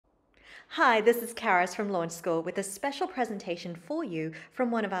Hi, this is Karis from Launch School with a special presentation for you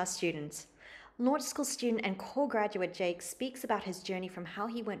from one of our students. Launch School student and core graduate Jake speaks about his journey from how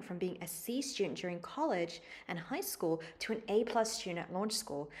he went from being a C student during college and high school to an A+ student at Launch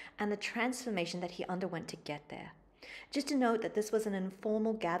School and the transformation that he underwent to get there. Just to note that this was an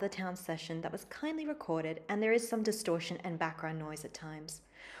informal gather town session that was kindly recorded and there is some distortion and background noise at times.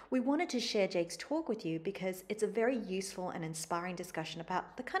 We wanted to share Jake's talk with you because it's a very useful and inspiring discussion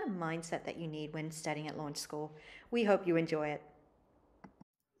about the kind of mindset that you need when studying at Launch School. We hope you enjoy it.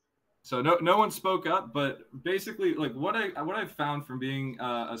 So no one spoke up, but basically, like what I found from being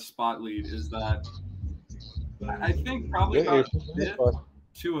a spot lead is that I think probably Yeah, about it's a this fifth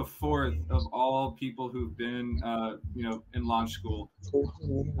to a fourth of all people who've been in launch school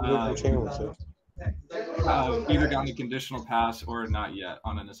um, have either gotten a conditional pass or not yet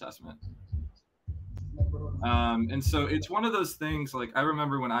on an assessment. And so it's one of those things. Like I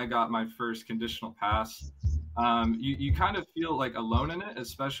remember when I got my first conditional pass, you kind of feel like alone in it,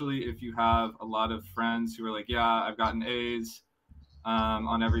 especially if you have a lot of friends who are like, yeah, I've gotten A's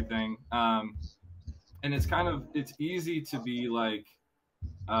on everything. And it's easy to be like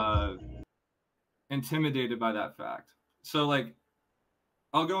uh, intimidated by that fact. So like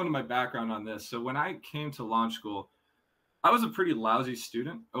I'll go into my background on this. So when I came to launch school, I was a pretty lousy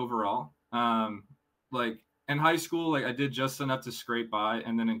student overall. Like in high school, like I did just enough to scrape by,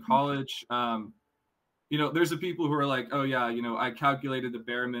 and then in college, there's the people who are like, oh yeah, I calculated the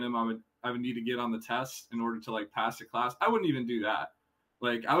bare minimum I would need to get on the test in order to like pass the class. I wouldn't even do that.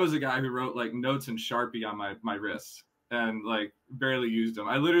 Like I was a guy who wrote like notes in Sharpie on my wrists and like barely used them.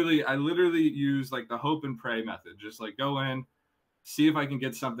 I literally used like the hope and pray method, just like go in, see if I can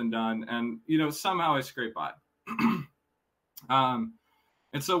get something done, and somehow I scrape by. um,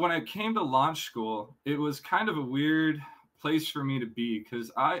 and so when I came to launch school, it was kind of a weird place for me to be because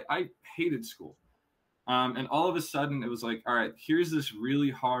I hated school. And all of a sudden, it was like, all right, here's this really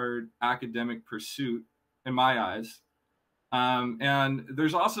hard academic pursuit in my eyes. And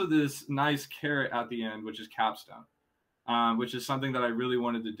there's also this nice carrot at the end, which is capstone, which is something that I really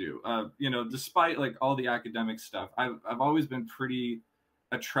wanted to do. Despite like all the academic stuff, I've always been pretty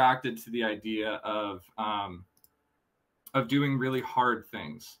attracted to the idea of doing really hard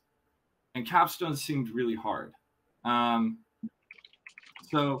things, and capstone seemed really hard. Um,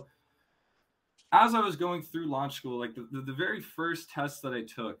 so as I was going through launch school, like the very first test that I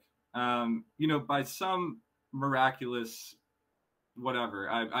took, by some miraculous whatever,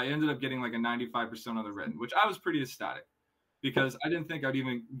 I ended up getting like a 95% on the written, which I was pretty ecstatic because I didn't think I'd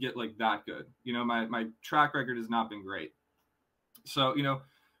even get like that good. My track record has not been great. So,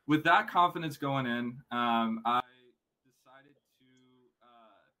 with that confidence going in, I decided to,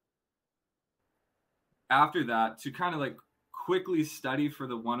 after that, to kind of like quickly study for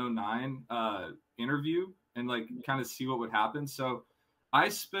the 109 interview and like kind of see what would happen. So I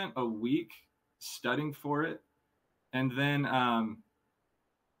spent a week studying for it, and then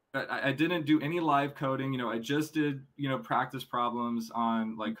I didn't do any live coding. I just did practice problems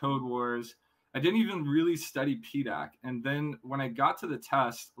on like Code Wars. I didn't even really study PDAC. And then when I got to the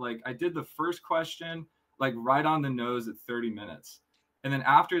test, like I did the first question like right on the nose at 30 minutes. And then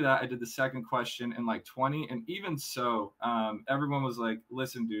after that, I did the second question in like 20. And even so, everyone was like,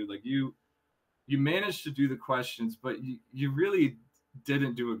 listen, dude, like you managed to do the questions, but you really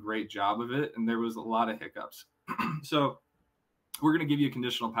didn't do a great job of it. And there was a lot of hiccups. So we're going to give you a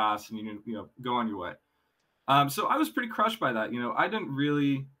conditional pass and go on your way. So I was pretty crushed by that. I didn't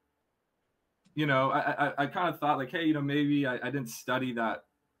really, I kind of thought like, hey, maybe I didn't study that,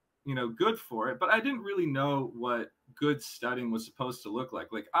 good for it, but I didn't really know what good studying was supposed to look like.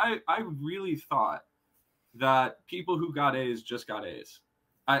 Like I really thought that people who got A's just got A's.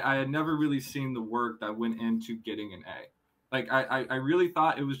 I had never really seen the work that went into getting an A. Like I really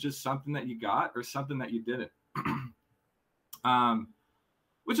thought it was just something that you got or something that you didn't.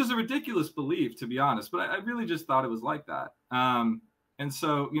 Which is a ridiculous belief, to be honest, but I really just thought it was like that. And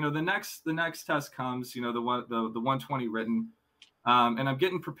so, the next test comes, the 120 written, and I'm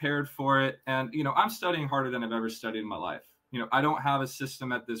getting prepared for it. And, I'm studying harder than I've ever studied in my life. I don't have a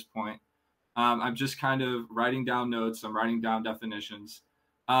system at this point. I'm just kind of writing down notes. I'm writing down definitions,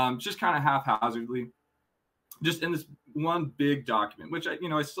 just kind of haphazardly, just in this one big document, which I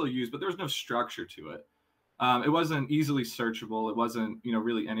still use, but there's no structure to it. It wasn't easily searchable. It wasn't,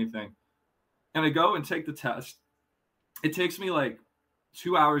 really anything. And I go and take the test. It takes me like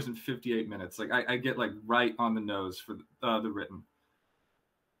 2 hours and 58 minutes. Like I get like right on the nose for the written.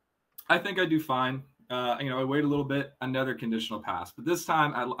 I think I do fine. I wait a little bit, another conditional pass, but this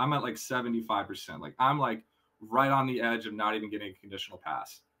time I'm at like 75%. Like I'm like right on the edge of not even getting a conditional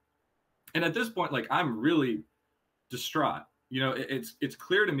pass. And at this point, like, I'm really distraught. It's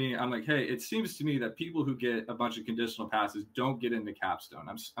clear to me. I'm like, hey, it seems to me that people who get a bunch of conditional passes don't get into capstone.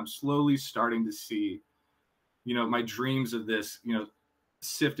 I'm slowly starting to see, my dreams of this,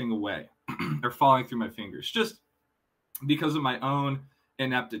 sifting away or falling through my fingers, just because of my own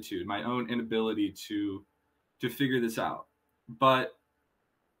ineptitude, my own inability to figure this out. But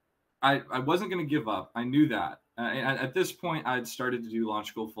I wasn't going to give up. I knew that. And at this point, I'd started to do launch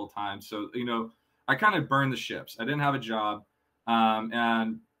school full time. So, I kind of burned the ships. I didn't have a job.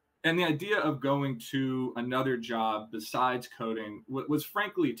 And the idea of going to another job besides coding was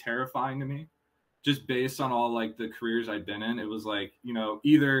frankly terrifying to me, just based on all like the careers I'd been in. It was like,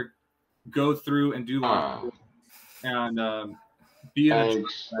 either go through and do launch Ah, school and be in a job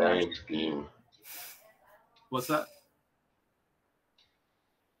that, thanks, Kim. what's that?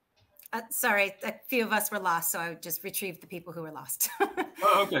 Sorry, a few of us were lost, so I just retrieved the people who were lost.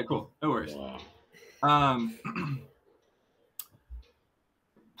 Oh, okay, cool. No worries. Yeah.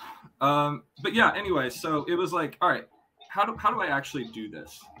 But yeah, anyway, so it was like, all right, how do I actually do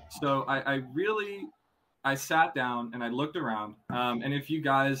this? So I sat down and I looked around. And if you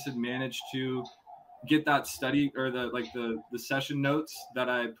guys had managed to get that study or the session notes that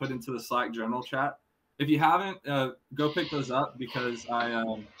I put into the Slack general chat, if you haven't, go pick those up, because I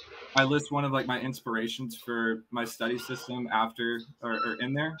list one of like my inspirations for my study system after or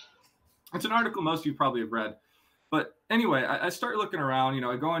in there. It's an article most of you probably have read. But anyway, I start looking around,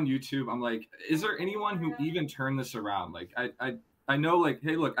 I go on YouTube. I'm like, is there anyone who even turned this around? Like, I know, like,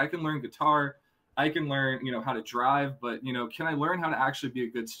 hey, look, I can learn guitar. I can learn, how to drive, but, can I learn how to actually be a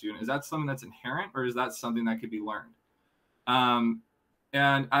good student? Is that something that's inherent, or is that something that could be learned?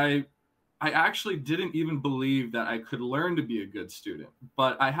 And I actually didn't even believe that I could learn to be a good student,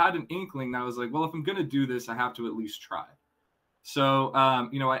 but I had an inkling that I was like, well, if I'm going to do this, I have to at least try. So,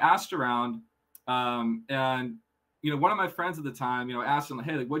 I asked around, and, one of my friends at the time, I asked him,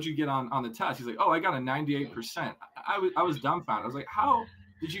 hey, like, what'd you get on the test? He's like, oh, I got a 98%. I was dumbfounded. I was like, how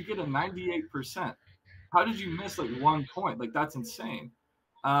did you get a 98%? How did you miss like 1 point? Like, that's insane.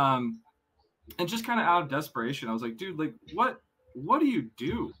 And just kind of out of desperation, I was like, dude, like, what do you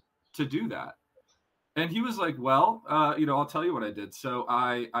do to do that? And he was like, well, I'll tell you what I did. So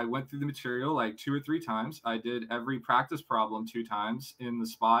I went through the material like 2 or 3 times. I did every practice problem 2 times in the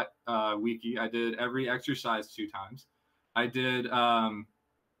Spot wiki. I did every exercise 2 times. I did, I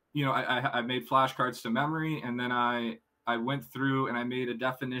made flashcards to memory, and then I went through and I made a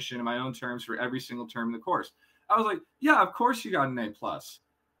definition in my own terms for every single term in the course. I was like, yeah, of course you got an A+.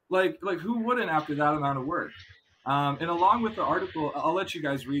 Like who wouldn't after that amount of work? And along with the article, I'll let you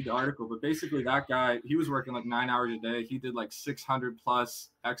guys read the article, but basically that guy, he was working like 9 hours a day. He did like 600 plus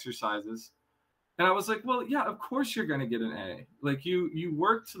exercises. And I was like, well, yeah, of course you're going to get an A. Like you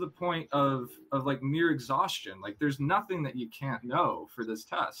work to the point of like near exhaustion. Like there's nothing that you can't know for this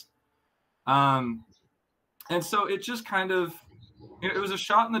test. And so it just kind of, it was a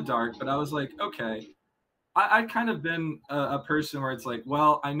shot in the dark, but I was like, okay, I've kind of been a person where it's like,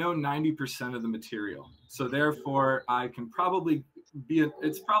 well, I know 90% of the material, so therefore I can probably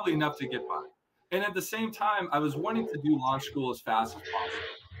it's probably enough to get by. And at the same time, I was wanting to do launch school as fast as possible.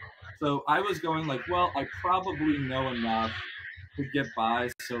 So I was going like, well, I probably know enough to get by,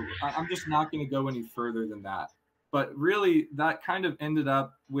 so I'm just not going to go any further than that. But really, that kind of ended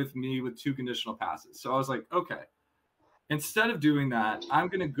up with me with 2 conditional passes. So I was like, okay, instead of doing that, I'm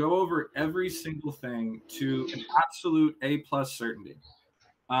going to go over every single thing to an absolute A+ certainty.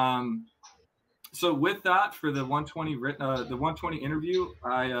 So with that, for the 120 the 120 interview,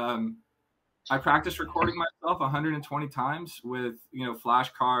 I practiced recording myself 120 times with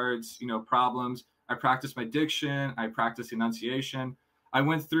flashcards, problems. I practiced my diction. I practiced enunciation. I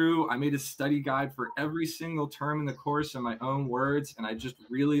went through. I made a study guide for every single term in the course in my own words, and I just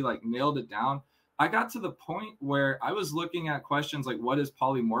really like nailed it down. I got to the point where I was looking at questions like, what is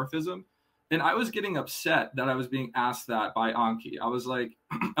polymorphism? And I was getting upset that I was being asked that by Anki. I was like,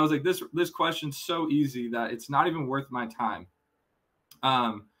 this question's so easy that it's not even worth my time.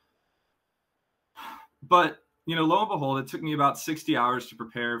 But lo and behold, it took me about 60 hours to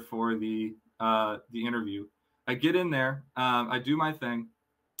prepare for the interview. I get in there, I do my thing,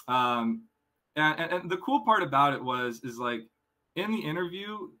 and the cool part about it is like in the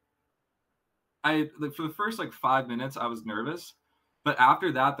interview, for the first like 5 minutes, I was nervous, but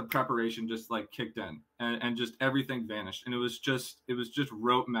after that, the preparation just like kicked in, and just everything vanished. And it was just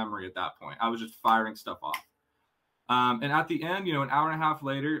rote memory at that point. I was just firing stuff off. And at the end, an hour and a half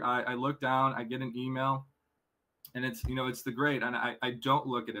later, I look down, I get an email, and it's the grade. And I don't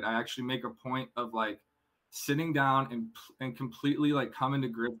look at it. I actually make a point of like sitting down and completely like coming to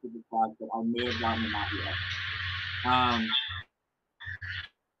grips with the fact that I may have gotten an not yet.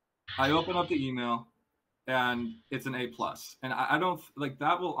 I open up the email and it's an A plus. And I don't like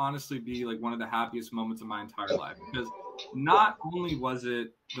that will honestly be like one of the happiest moments of my entire life, because not only was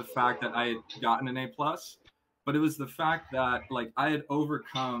it the fact that I had gotten an A plus, but it was the fact that like I had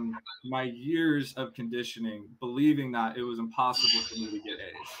overcome my years of conditioning, believing that it was impossible for me to get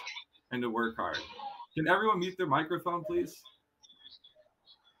A's and to work hard. Can everyone mute their microphone, please?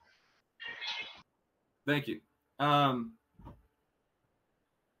 Thank you.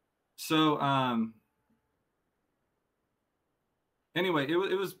 Anyway,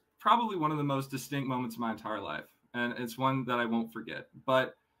 it was probably one of the most distinct moments of my entire life, and it's one that I won't forget.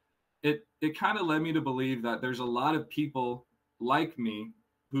 But it kind of led me to believe that there's a lot of people like me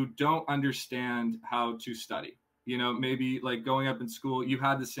who don't understand how to study. You know, maybe like going up in school, you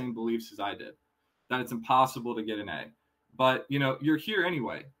had the same beliefs as I did, that it's impossible to get an A. But, you know, you're here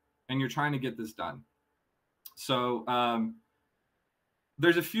anyway, and you're trying to get this done. So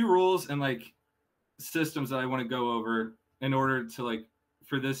there's a few rules and like systems that I want to go over in order to like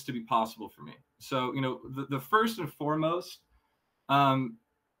for this to be possible for me. So, you know, the first and foremost,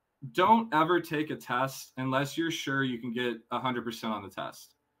 don't ever take a test unless you're sure you can get 100% on the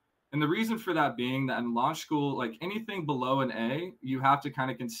test. And the reason for that being that in launch school, like anything below an A, you have to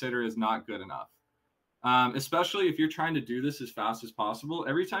kind of consider as not good enough. Especially if you're trying to do this as fast as possible.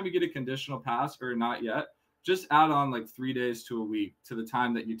 Every time you get a conditional pass or not yet, just add on like 3 days to a week to the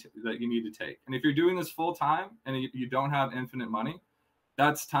time that you need to take. And if you're doing this full time and you don't have infinite money,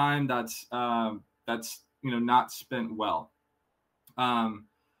 that's time that's you know, not spent well.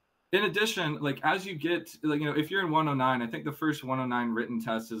 In addition, like as you get like, you know, if you're in 109, I think the first 109 written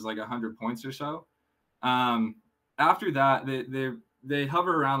test is like 100 points or so. After that, they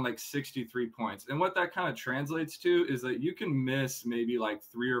hover around like 63 points. And what that kind of translates to is that you can miss maybe like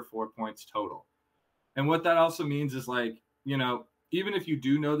 3 or 4 points total. And what that also means is like, you know, even if you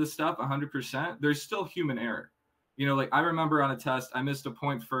do know this stuff 100%, there's still human error. You know, like I remember on a test, I missed a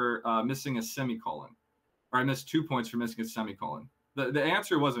point for missing a semicolon, or I missed 2 points for missing a semicolon. The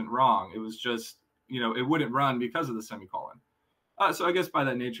answer wasn't wrong. It was just, you know, it wouldn't run because of the semicolon. So I guess by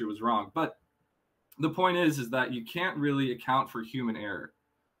that nature it was wrong. But the point is that you can't really account for human error.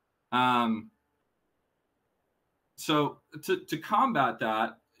 So to combat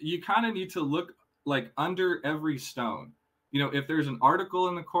that, you kind of need to look like under every stone. You know, if there's an article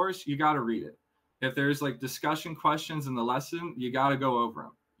in the course, you got to read it. If there's like discussion questions in the lesson, you got to go over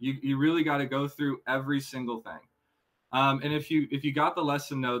them. You really got to go through every single thing. And if you got the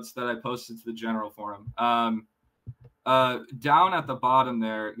lesson notes that I posted to the general forum, down at the bottom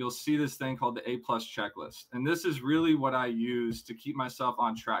there, you'll see this thing called the A+ checklist. And this is really what I use to keep myself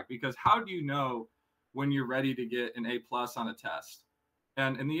on track, because how do you know when you're ready to get an A+ on a test?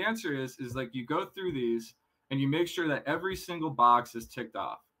 And the answer is like you go through these and you make sure that every single box is ticked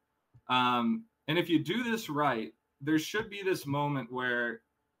off. And if you do this right, there should be this moment where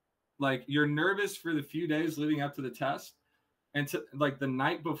like you're nervous for the few days leading up to the test. And to like the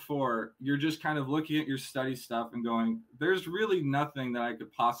night before, you're just kind of looking at your study stuff and going, there's really nothing that I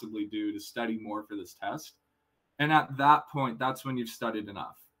could possibly do to study more for this test. And at that point, that's when you've studied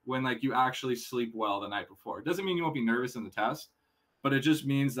enough, when like you actually sleep well the night before. It doesn't mean you won't be nervous in the test, but it just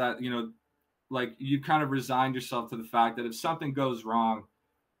means that, you know, like you kind of resigned yourself to the fact that if something goes wrong,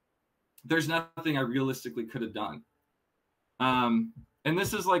 there's nothing I realistically could have done. And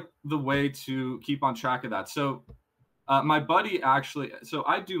this is like the way to keep on track of that. So my buddy actually, so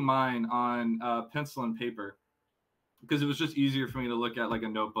I do mine on pencil and paper because it was just easier for me to look at like a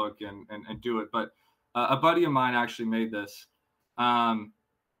notebook and do it. But a buddy of mine actually made this.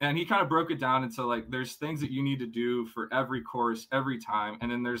 And he kind of broke it down into like, there's things that you need to do for every course, every time.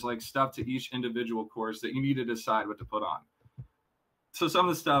 And then there's like stuff to each individual course that you need to decide what to put on. So some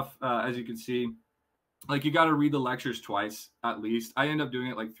of the stuff, as you can see, like you got to read the lectures twice at least. I end up doing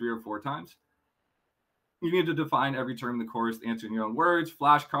it like 3 or 4 times. You need to define every term in the course, answer in your own words,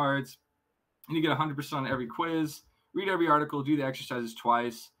 flashcards. And you get 100% on every quiz, read every article, do the exercises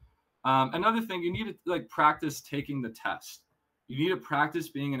twice. Another thing, you need to like practice taking the test. You need to practice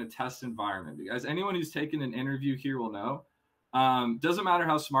being in a test environment. As anyone who's taken an interview here will know, doesn't matter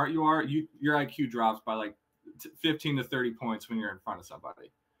how smart you are, your IQ drops by like 15 to 30 points when you're in front of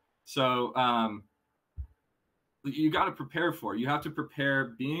somebody. So you got to prepare for it. You have to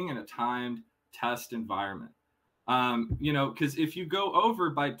prepare being in a timed test environment. You know, because if you go over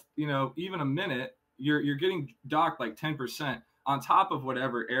by, you know, even a minute, you're getting docked like 10% on top of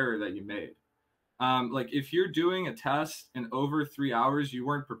whatever error that you made. Like if you're doing a test in over 3 hours, you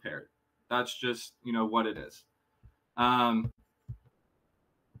weren't prepared. That's just, what it is. On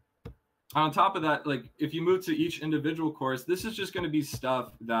top of that, like if you move to each individual course, this is just going to be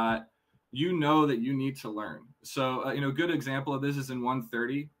stuff that that you need to learn. So, a good example of this is in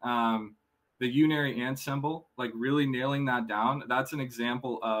 130, the unary and symbol, like really nailing that down. That's an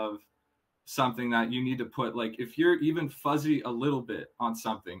example of something that you need to put, like if you're even fuzzy a little bit on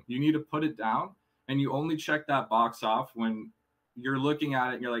something, you need to put it down, and you only check that box off when you're looking at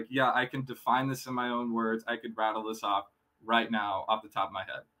it and you're like, yeah, I can define this in my own words. I could rattle this off right now off the top of my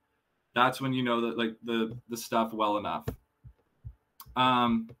head. That's when you know that like the stuff well enough.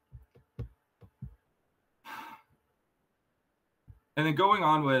 And then going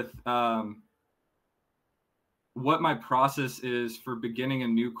on with what my process is for beginning a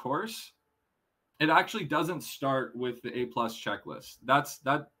new course, it actually doesn't start with the A+ checklist.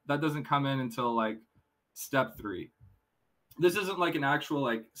 That doesn't come in until like step 3. This isn't like an actual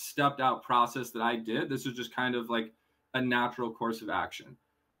like stepped out process that I did. This is just kind of like a natural course of action.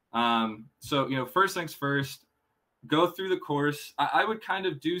 So, first things first, go through the course. I would kind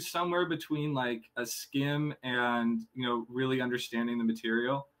of do somewhere between like a skim and, really understanding the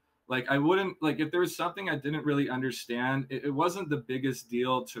material. Like I wouldn't, like if there was something I didn't really understand, it wasn't the biggest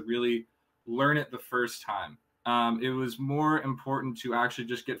deal to really learn it the first time. It was more important to actually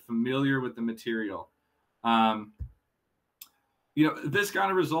just get familiar with the material. This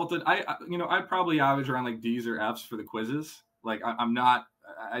kind of resulted, I'd probably average around like D's or F's for the quizzes. Like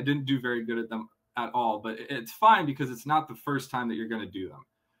I didn't do very good at them at all, but it's fine because it's not the first time that you're going to do them.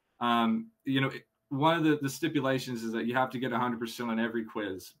 One of the stipulations is that you have to get 100% on every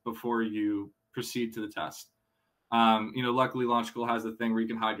quiz before you proceed to the test. Luckily Launch School has the thing where you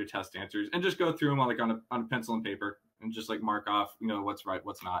can hide your test answers and just go through them on a pencil and paper and just like mark off, what's right,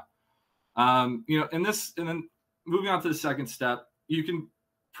 what's not. And then moving on to the second step, you can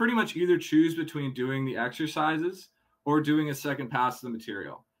pretty much either choose between doing the exercises or doing a second pass of the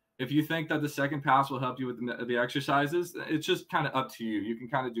material. If you think that the second pass will help you with the exercises, it's just kind of up to you. You can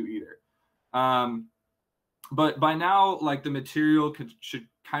kind of do either. But by now, like the material should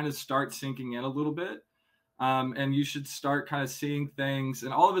kind of start sinking in a little bit. And you should start kind of seeing things.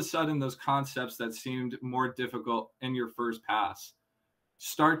 And all of a sudden, those concepts that seemed more difficult in your first pass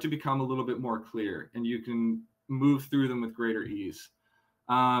start to become a little bit more clear, and you can move through them with greater ease.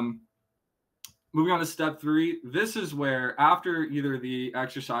 Moving on to step 3, this is where after either the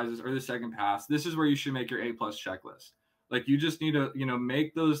exercises or the second pass, this is where you should make your A+ checklist. Like you just need to,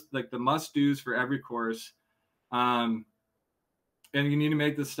 make those like the must-dos for every course. And you need to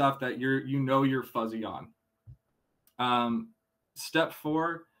make the stuff that you're fuzzy on. Step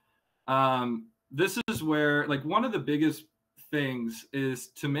 4, this is where like one of the biggest things is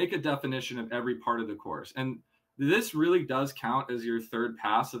to make a definition of every part of the course. And this really does count as your third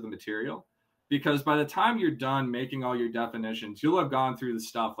pass of the material, because by the time you're done making all your definitions, you'll have gone through the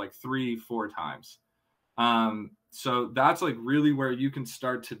stuff like 3-4 times. So that's like really where you can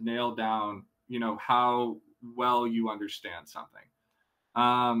start to nail down, how well you understand something.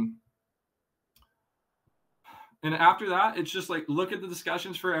 And after that, it's just like, look at the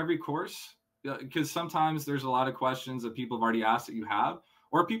discussions for every course, because sometimes there's a lot of questions that people have already asked that you have,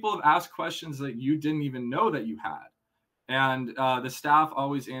 or people have asked questions that you didn't even know that you had. And the staff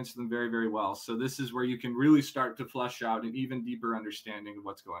always answer them very, very well. So this is where you can really start to flesh out an even deeper understanding of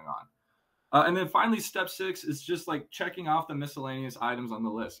what's going on. And then finally, step 6 is just like checking off the miscellaneous items on the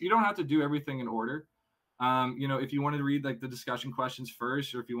list. You don't have to do everything in order. If you want to read like the discussion questions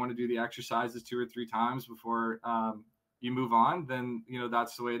first, or if you want to do the exercises 2 or 3 times before you move on, then,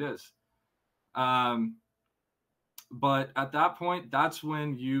 that's the way it is. But at that point, that's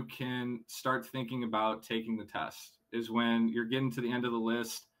when you can start thinking about taking the test, is when you're getting to the end of the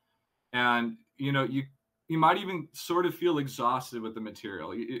list, and, you might even sort of feel exhausted with the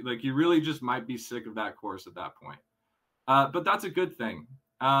material. You really just might be sick of that course at that point. But that's a good thing.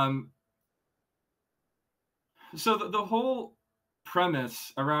 So the whole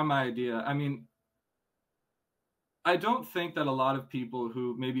premise around my idea, I don't think that a lot of people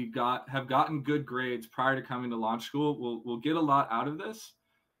who maybe have gotten good grades prior to coming to Launch School will get a lot out of this,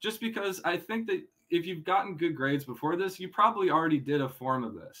 just because I think that if you've gotten good grades before this, you probably already did a form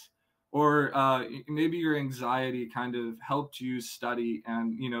of this, or maybe your anxiety kind of helped you study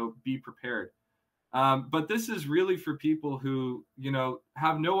and, be prepared. But this is really for people who,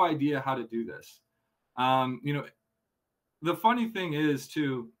 have no idea how to do this. The funny thing is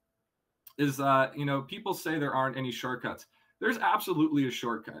too, is that, people say there aren't any shortcuts. There's absolutely a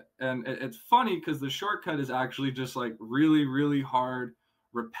shortcut. And it's funny because the shortcut is actually just like really, really hard,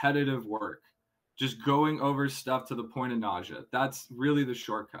 repetitive work. Just going over stuff to the point of nausea. That's really the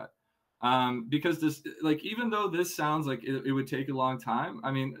shortcut. Because this, like, even though this sounds like it would take a long time,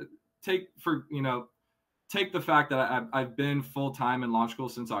 I mean, take the fact that I've been full time in launch school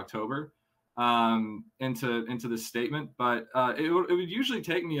since October, into this statement, but it would usually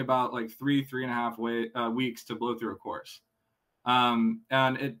take me about like three and a half weeks to blow through a course.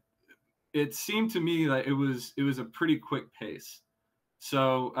 And it seemed to me like it was a pretty quick pace.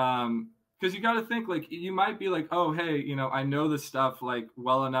 So because you got to think, like, you might be like, oh hey, I know this stuff like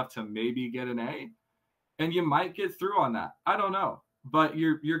well enough to maybe get an A, and you might get through on that. I don't know, but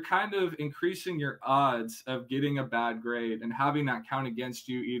you're kind of increasing your odds of getting a bad grade and having that count against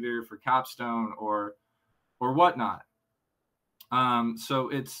you either for capstone or whatnot. So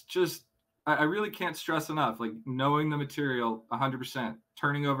it's just, I really can't stress enough, like, knowing the material 100%,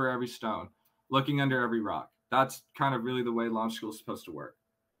 turning over every stone, looking under every rock. That's kind of really the way launch school is supposed to work.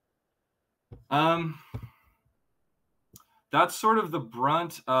 That's sort of the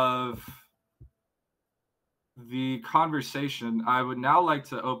brunt of the conversation. I would now like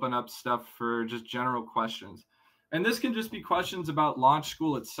to open up stuff for just general questions. And this can just be questions about launch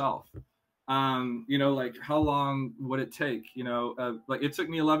school itself. Like, how long would it take? Like, it took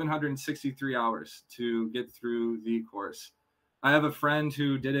me 1,163 hours to get through the course. I have a friend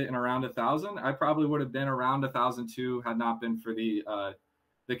who did it in around 1,000. I probably would have been around 1,002 had not been for the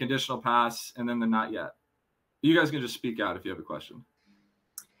conditional pass and then the not yet. You guys can just speak out if you have a question.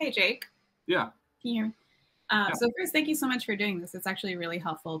 Hey, Jake. Yeah. Can you hear me? So first, thank you so much for doing this. It's actually really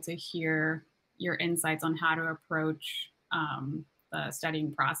helpful to hear your insights on how to approach the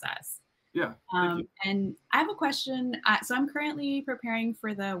studying process. Yeah. And I have a question. So I'm currently preparing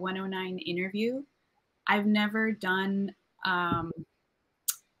for the 109 interview. I've never done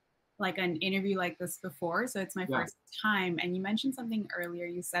like an interview like this before, so it's my first time. And you mentioned something earlier.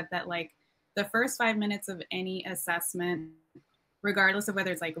 You said that like the first 5 minutes of any assessment, regardless of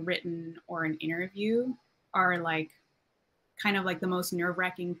whether it's like written or an interview, are like kind of like the most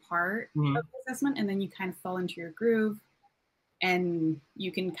nerve-wracking part of the assessment, and then you kind of fall into your groove and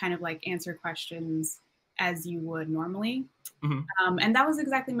you can kind of like answer questions as you would normally. And that was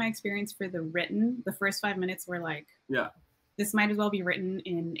exactly my experience for the written. The first 5 minutes were like, this might as well be written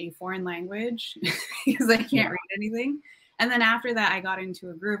in a foreign language because I can't read anything. And then after that, I got into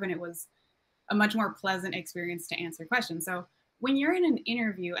a groove, and it was a much more pleasant experience to answer questions. So when you're in an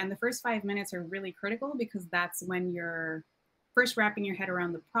interview, and the first 5 minutes are really critical because that's when you're first wrapping your head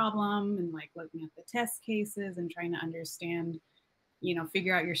around the problem and like looking at the test cases and trying to understand,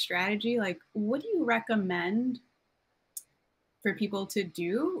 figure out your strategy. Like, what do you recommend for people to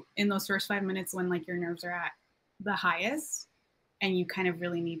do in those first 5 minutes when like your nerves are at the highest and you kind of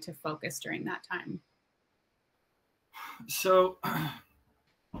really need to focus during that time? So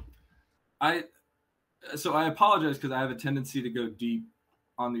I apologize because I have a tendency to go deep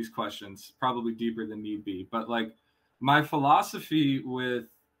on these questions, probably deeper than need be. But like, my philosophy with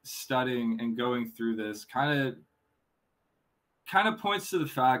studying and going through this kind of points to the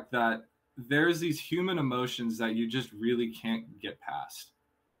fact that there's these human emotions that you just really can't get past.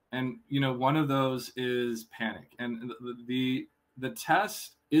 And, one of those is panic. And the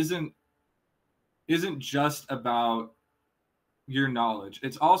test isn't just about your knowledge.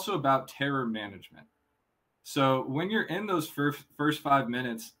 It's also about terror management. So when you're in those first 5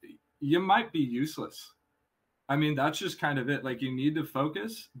 minutes, you might be useless. I mean, that's just kind of it. Like, you need to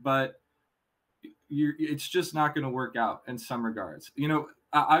focus, but it's just not going to work out in some regards.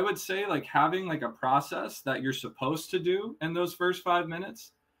 I would say like having like a process that you're supposed to do in those first 5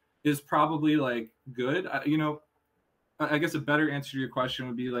 minutes is probably like good. I guess a better answer to your question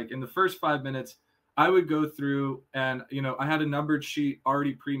would be like, in the first 5 minutes, I would go through and, I had a numbered sheet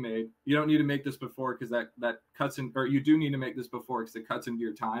already pre-made. You don't need to make this before because that cuts in, or you do need to make this before because it cuts into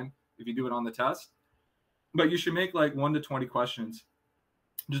your time if you do it on the test. But you should make like 1 to 20 questions,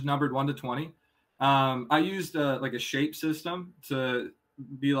 just numbered 1 to 20. I used like a shape system to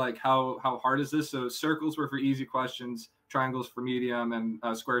be like, how hard is this? So circles were for easy questions, triangles for medium,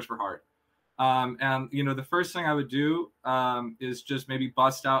 and squares for hard. And the first thing I would do is just maybe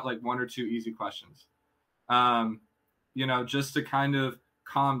bust out like 1 or 2 easy questions, just to kind of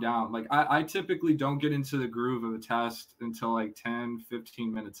calm down. Like, I typically don't get into the groove of a test until like 10,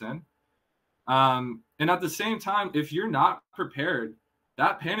 15 minutes in. And at the same time, if you're not prepared,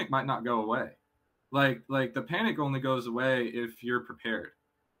 that panic might not go away. Like the panic only goes away if you're prepared.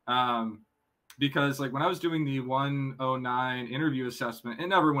 Because like when I was doing the 109 interview assessment, it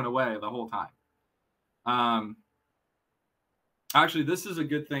never went away the whole time. Actually, this is a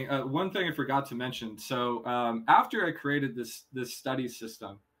good thing. One thing I forgot to mention. So after I created this study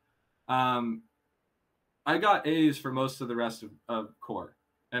system, I got A's for most of the rest of core.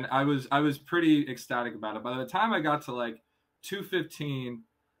 and I was pretty ecstatic about it. By the time I got to like 215,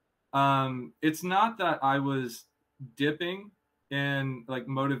 it's not that I was dipping in like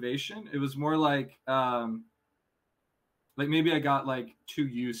motivation. It was more like maybe I got like too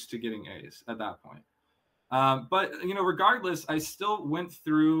used to getting A's at that point. But you know, regardless, I still went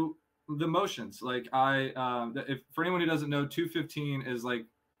through the motions. Like if for anyone who doesn't know, 215 is like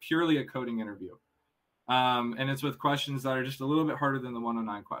purely a coding interview. And it's with questions that are just a little bit harder than the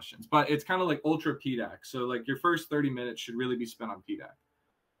 109 questions, but it's kind of like ultra PDAC. So like your first 30 minutes should really be spent on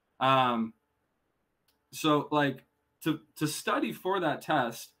PDAC. So like to study for that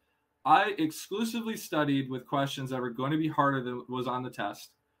test, I exclusively studied with questions that were going to be harder than was on the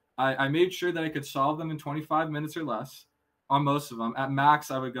test. I made sure that I could solve them in 25 minutes or less on most of them. At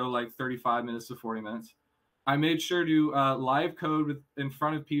max, I would go like 35 minutes to 40 minutes. I made sure to live code in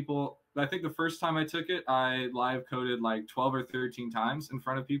front of people. I think the first time I took it, I live coded like 12 or 13 times in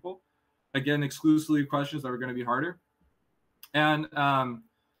front of people. Again, exclusively questions that were going to be harder. And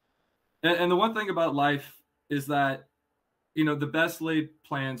the one thing about life is that, you know, the best laid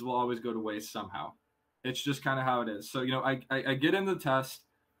plans will always go to waste somehow. It's just kind of how it is. So, you know, I get in the test,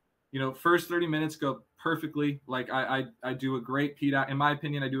 you know, first 30 minutes go perfectly. Like I do a great PDAC. In my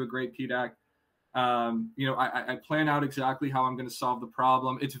opinion, I do a great PDAC. You know, I plan out exactly how I'm going to solve the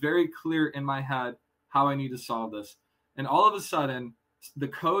problem. It's very clear in my head how I need to solve this. And all of a sudden, the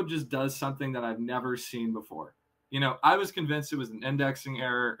code just does something that I've never seen before. You know, I was convinced it was an indexing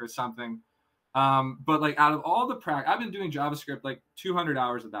error or something. But like out of all the practice, I've been doing JavaScript like 200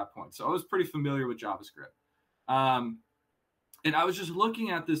 hours at that point. So I was pretty familiar with JavaScript. And I was just looking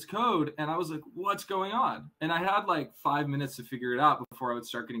at this code and I was like, what's going on? And I had like 5 minutes to figure it out before I would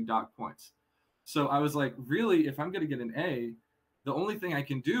start getting dock points. So I was like, really, if I'm going to get an A, the only thing I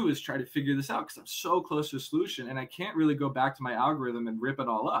can do is try to figure this out because I'm so close to a solution and I can't really go back to my algorithm and rip it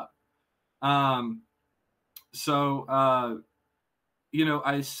all up. You know,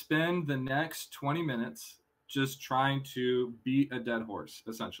 I spend the next 20 minutes just trying to beat a dead horse,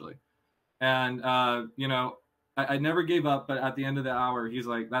 essentially. And, you know, I never gave up, but at the end of the hour, he's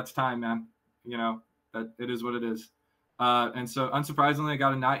like, that's time, man. You know, that it is what it is. And so unsurprisingly, I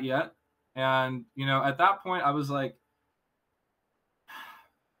got a not yet. And, you know, at that point, I was like,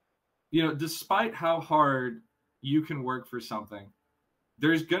 you know, despite how hard you can work for something,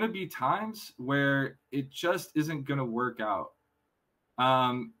 there's going to be times where it just isn't going to work out.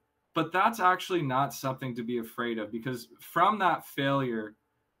 But that's actually not something to be afraid of, because from that failure,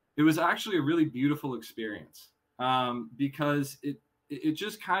 it was actually a really beautiful experience. Because it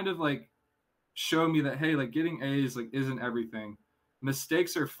just kind of like showed me that, hey, like getting A's like isn't everything.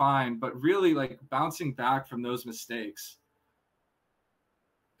 Mistakes are fine, but really like bouncing back from those mistakes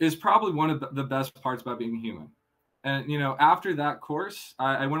is probably one of the best parts about being human. And, you know, after that course,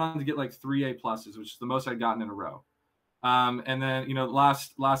 I went on to get like 3 A+, which is the most I'd gotten in a row. And then, you know,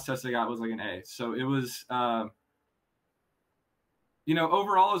 last test I got was like an A. So it was, you know,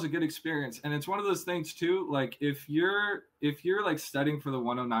 overall it was a good experience. And it's one of those things too, like if you're like studying for the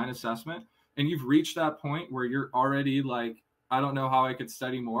 109 assessment and you've reached that point where you're already like, I don't know how I could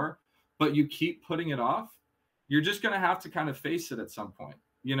study more, but you keep putting it off, you're just going to have to kind of face it at some point.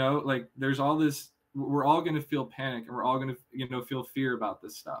 You know, like there's all this, we're all going to feel panic and we're all going to, you know, feel fear about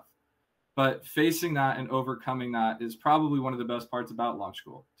this stuff. But facing that and overcoming that is probably one of the best parts about launch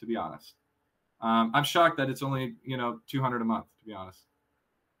school, to be honest. I'm shocked that it's only, you know, $200 a month, to be honest.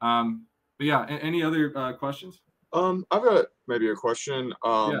 But yeah, any other questions? I've got maybe a question.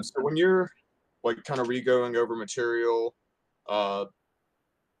 Yeah. So when you're like kind of re-going over material,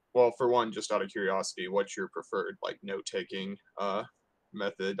 well, for one, just out of curiosity, what's your preferred like note-taking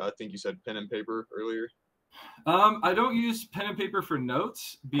method? I think you said pen and paper earlier. I don't use pen and paper for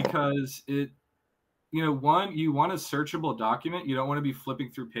notes because it, you know, one, you want a searchable document. You don't want to be flipping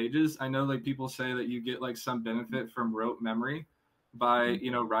through pages. I know like people say that you get like some benefit from rote memory by,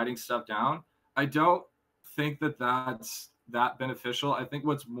 you know, writing stuff down. I don't think that that's that beneficial. I think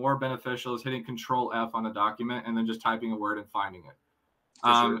what's more beneficial is hitting Control F on a document and then just typing a word and finding it.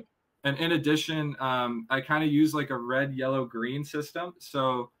 Sure. And in addition, I kind of use like a red, yellow, green system.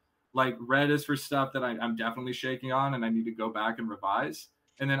 So like red is for stuff that I'm definitely shaking on and I need to go back and revise.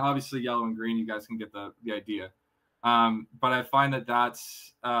 And then obviously yellow and green, you guys can get the idea. But I find that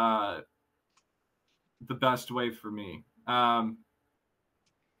that's the best way for me. And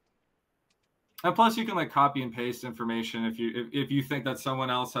plus you can like copy and paste information if you think that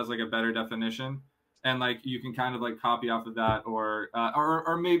someone else has like a better definition, and like you can kind of like copy off of that,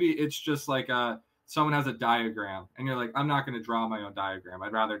 or maybe it's just like someone has a diagram and you're like, I'm not going to draw my own diagram.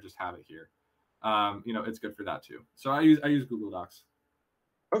 I'd rather just have it here. You know, it's good for that too. So I use Google Docs.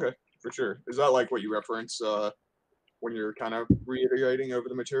 Okay, for sure. Is that like what you reference when you're kind of reiterating over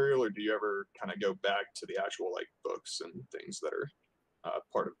the material, or do you ever kind of go back to the actual like books and things that are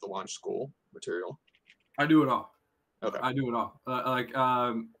part of the launch school material? I do it all. Okay. I do it all. Like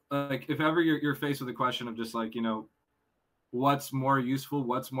if ever you're faced with a question of just like, what's more useful,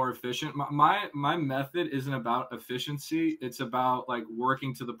 what's more efficient, my method isn't about efficiency. It's about like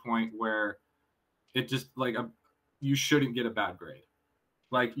working to the point where it just like you shouldn't get a bad grade.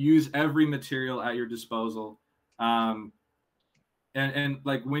 Like use every material at your disposal. And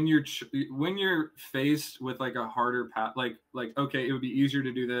like when you're faced with like a harder path, like okay, it would be easier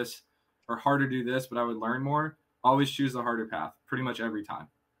to do this or harder to do this, but I would learn more. Always choose the harder path, pretty much every time.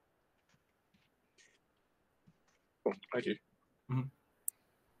 Cool. Thank you. Mm-hmm.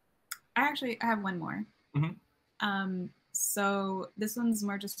 I have one more. Mm-hmm. So this one's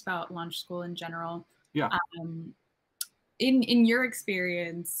more just about launch school in general. Yeah. In your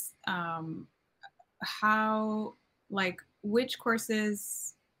experience, how like which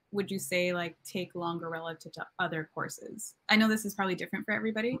courses would you say like take longer relative to other courses? I know this is probably different for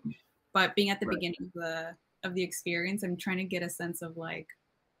everybody, but being at the beginning of the experience, I'm trying to get a sense of like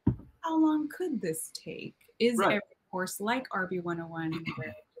how long could this take? Is every course like RB 101 where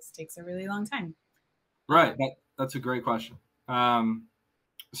it just takes a really long time? Right. That's a great question.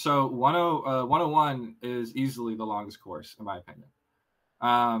 So 101 is easily the longest course, in my opinion.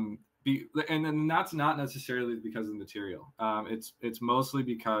 And then that's not necessarily because of the material. It's mostly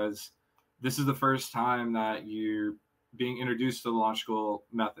because this is the first time that you're being introduced to the launch school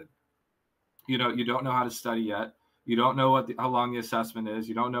method. You don't know how to study yet. You don't know how long the assessment is.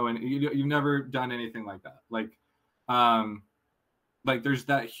 You don't know you've never done anything like that. Like there's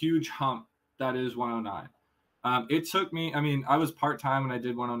that huge hump that is 109. It took me, I was part-time when I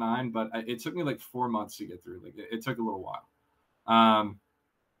did 109, but it took me like 4 months to get through. Like it took a little while.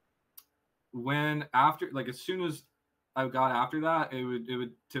 As soon as I got after that, it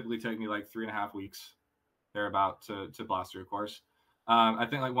would typically take me like 3.5 weeks thereabout to blast through a course. I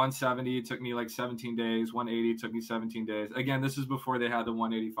think like 170 took me like 17 days. 180 took me 17 days. Again, this is before they had the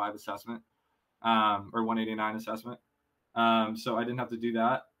 185 assessment, or 189 assessment. So I didn't have to do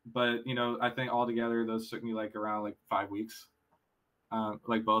that. But, I think altogether those took me like around like 5 weeks,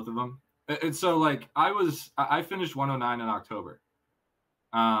 like both of them. And so like I finished 109 in October.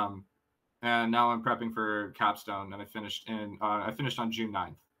 And now I'm prepping for capstone, and I finished on June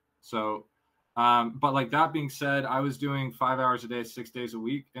 9th. So, but like that being said, I was doing 5 hours a day, 6 days a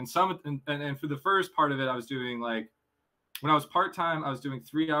week. And for the first part of it, I was doing like, when I was part-time, I was doing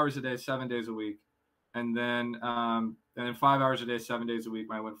 3 hours a day, 7 days a week. And then 5 hours a day, 7 days a week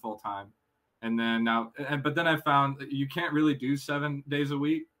when I went full time. And then but then I found that you can't really do 7 days a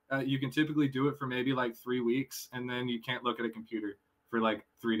week. You can typically do it for maybe like 3 weeks, and then you can't look at a computer for like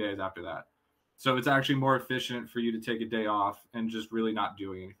 3 days after that. So it's actually more efficient for you to take a day off and just really not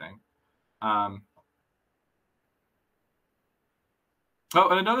doing anything. Oh,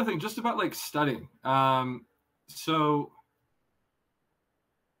 and another thing, just about like studying. So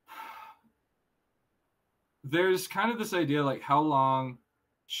there's kind of this idea like, how long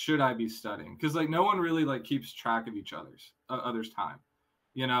should I be studying? Because like no one really like keeps track of each other's time,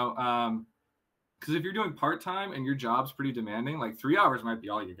 because if you're doing part-time and your job's pretty demanding, like 3 hours might be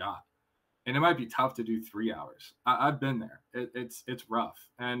all you got, and it might be tough to do 3 hours. I've been there. It's rough,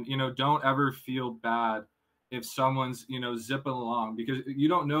 and don't ever feel bad if someone's zipping along, because you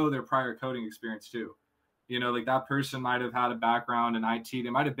don't know their prior coding experience too. Like that person might have had a background in IT.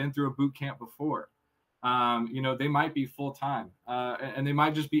 They might have been through a boot camp before. They might be full-time, and they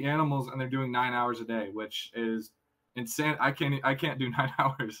might just be animals, and they're doing 9 hours a day, which is insane. I can't do 9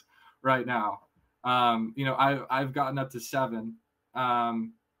 hours right now. I've gotten up to 7.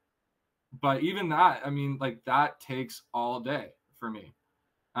 But even that, like that takes all day for me.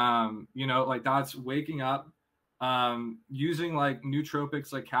 Like that's waking up, using like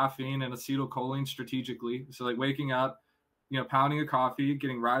nootropics like caffeine and acetylcholine strategically. So like waking up, pounding a coffee,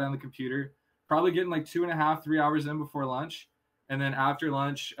 getting right on the computer, probably getting like 2.5, 3 hours in before lunch. And then after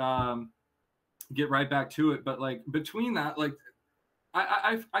lunch, get right back to it. But like between that, like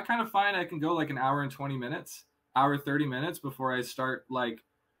I kind of find I can go like an hour and 20 minutes, hour, 30 minutes before I start like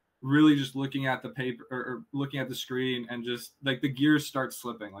really just looking at the paper or looking at the screen, and just like the gears start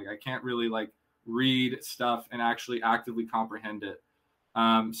slipping. Like I can't really like read stuff and actually actively comprehend it.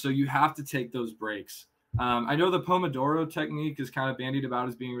 So you have to take those breaks. I know the Pomodoro technique is kind of bandied about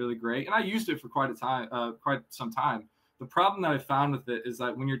as being really great, and I used it for quite some time. The problem that I found with it is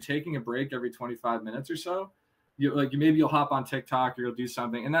that when you're taking a break every 25 minutes or so, maybe you'll hop on TikTok or you'll do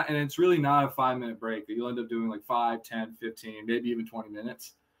something, and it's really not a 5-minute break. You'll end up doing like 5, 10, 15, maybe even 20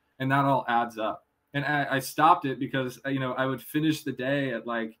 minutes. and that all adds up. And I stopped it because, you know, I would finish the day at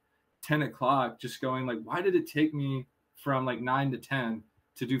like 10 o'clock just going like, why did it take me from like 9 to 10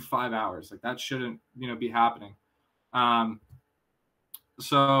 to do 5 hours? Like that shouldn't, you know, be happening.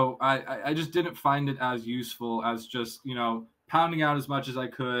 So I just didn't find it as useful as just, you know, pounding out as much as I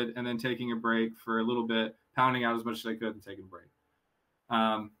could and then taking a break for a little bit, pounding out as much as I could and taking a break.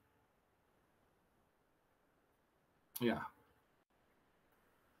 Yeah.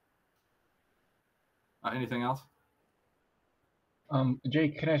 Anything else?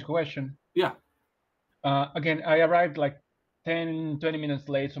 Jake, can I ask a question? Yeah. Again, I arrived like 10, 20 minutes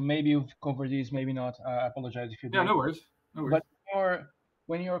late, so maybe you've covered this, maybe not. I apologize if you did. Yeah, no worries. No worries. But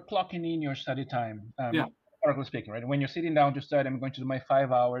when you're clocking in your study time, yeah, metaphorically speaking, right? When you're sitting down to study, I'm going to do my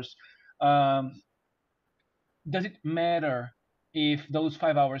 5 hours. Does it matter if those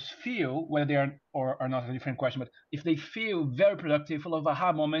 5 hours feel, whether they are or are not, a different question, but if they feel very productive, full of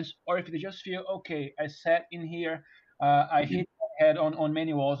aha moments, or if they just feel, okay, I sat in here, I hit my head on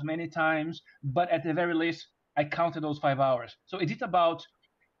many walls many times, but at the very least, I counted those 5 hours. So is it about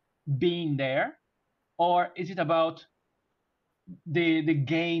being there, or is it about the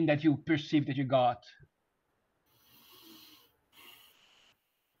gain that you perceive that you got?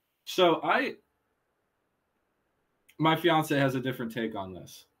 So my fiance has a different take on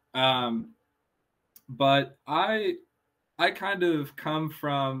this. But I kind of come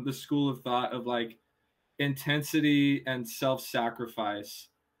from the school of thought of like intensity and self-sacrifice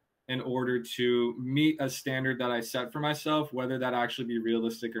in order to meet a standard that I set for myself, whether that actually be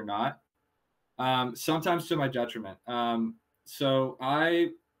realistic or not. Sometimes to my detriment. So I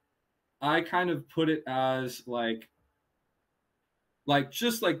kind of put it as like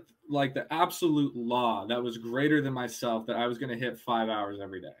just like the absolute law that was greater than myself, that I was going to hit 5 hours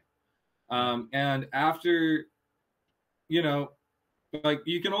every day. And after, you know, like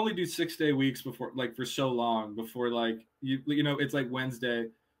you can only do 6-day weeks before, like for so long before, like, you know, it's like Wednesday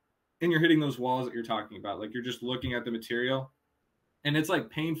and you're hitting those walls that you're talking about. Like you're just looking at the material and it's like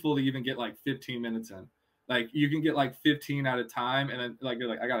painful to even get like 15 minutes in. Like you can get like 15 at a time. And then like, you're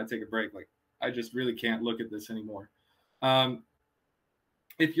like, I got to take a break. Like I just really can't look at this anymore.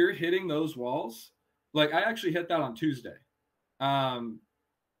 If you're hitting those walls, like I actually hit that on Tuesday. My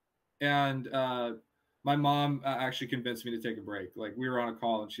mom actually convinced me to take a break. Like we were on a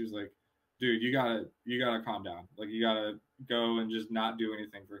call and she was like, dude, you gotta calm down. Like you gotta go and just not do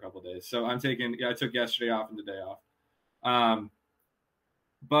anything for a couple of days. So I took yesterday off and the day off.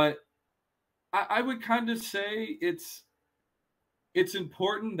 But I would kind of say it's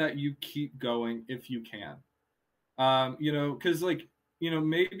important that you keep going if you can. You know, cause like, you know,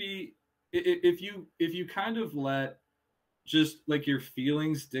 maybe if you kind of let just like your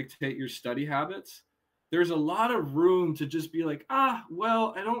feelings dictate your study habits, there's a lot of room to just be like,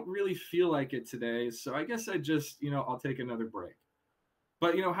 well, I don't really feel like it today. So I guess I just, you know, I'll take another break.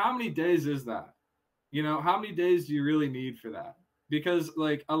 But, you know, how many days is that? You know, how many days do you really need for that? Because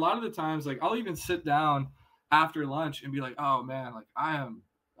like a lot of the times, like I'll even sit down after lunch and be like, oh man, like I am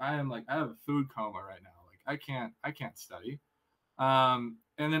like, I have a food coma right now. Like I can't study. And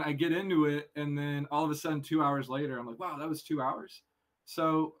then I get into it, and then all of a sudden 2 hours later, I'm like, wow, that was 2 hours.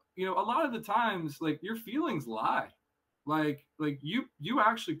 So, you know, a lot of the times, like your feelings lie. Like you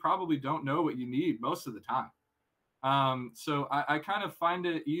actually probably don't know what you need most of the time. So I kind of find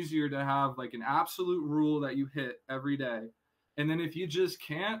it easier to have like an absolute rule that you hit every day. And then if you just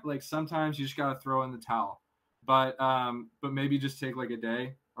can't, like sometimes you just got to throw in the towel, but maybe just take like a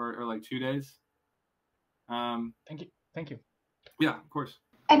day or like 2 days. Thank you. Yeah, of course.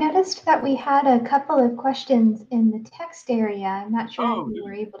 I noticed that we had a couple of questions in the text area. I'm not sure if you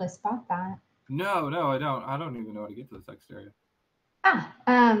were able to spot that. No, I don't. I don't even know how to get to the text area.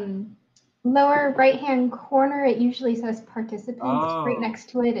 Lower right-hand corner, it usually says participants. Oh. Right next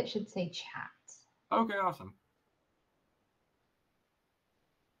to it, it should say chat. Okay, awesome.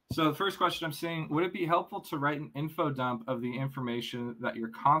 So the first question I'm saying, would it be helpful to write an info dump of the information that you're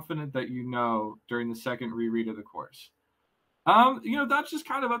confident that you know during the second reread of the course? You know, that's just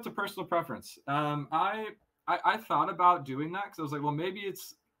kind of up to personal preference. I thought about doing that because I was like, well, maybe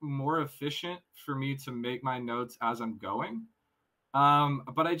it's more efficient for me to make my notes as I'm going.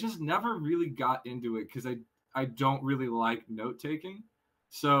 But I just never really got into it because I don't really like note taking.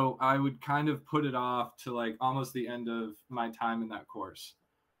 So I would kind of put it off to like almost the end of my time in that course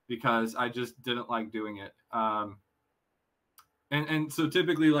because I just didn't like doing it. And so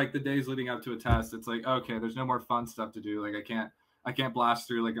typically like the days leading up to a test, it's like, okay, there's no more fun stuff to do. Like I can't blast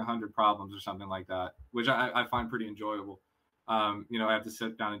through like 100 problems or something like that, which I find pretty enjoyable. You know, I have to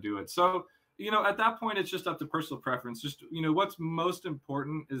sit down and do it. So at that point, it's just up to personal preference. Just, what's most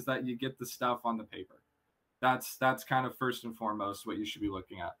important is that you get the stuff on the paper. That's kind of first and foremost what you should be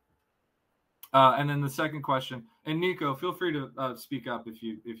looking at. And then the second question, and Nico, feel free to speak up if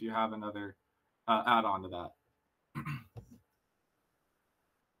you have another add on to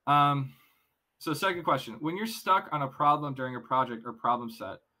that. So second question, when you're stuck on a problem during a project or problem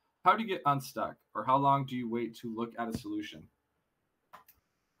set, how do you get unstuck, or how long do you wait to look at a solution?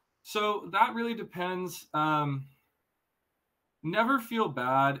 So that really depends. Never feel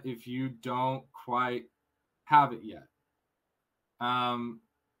bad if you don't quite have it yet. A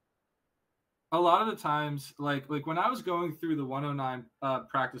lot of the times, like when I was going through the 109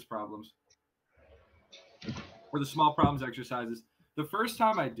 practice problems or the small problems exercises, the first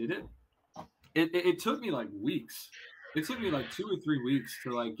time I did it, it took me like weeks. It took me like 2 or 3 weeks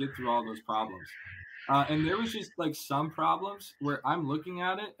to like get through all those problems. And there was just like some problems where I'm looking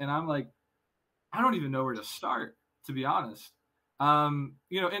at it and I'm like, I don't even know where to start, to be honest. And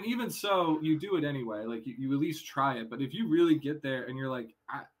even so, you do it anyway. Like you at least try it. But if you really get there and you're like,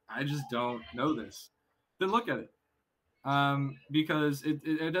 I just don't know this, then look at it. Because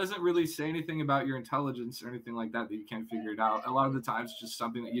it doesn't really say anything about your intelligence or anything like that you can't figure it out. A lot of the times, it's just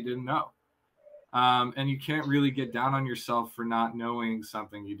something that you didn't know. And you can't really get down on yourself for not knowing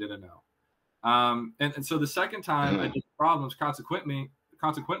something you didn't know. And so the second time I did problems, consequently,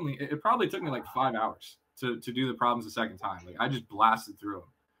 it probably took me like 5 hours to do the problems the second time. Like I just blasted through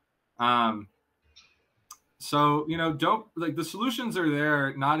them. So, don't like the solutions are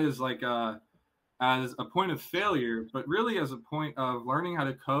there, not as like as a point of failure, but really as a point of learning how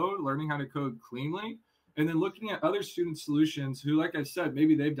to code cleanly, and then looking at other student solutions who, like I said,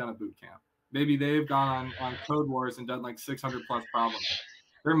 maybe they've done a boot camp. Maybe they've gone on Code Wars and done like 600 plus problems.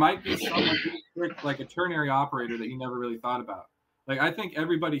 There might be some like a ternary operator that you never really thought about. Like I think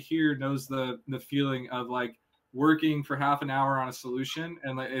everybody here knows the feeling of like working for half an hour on a solution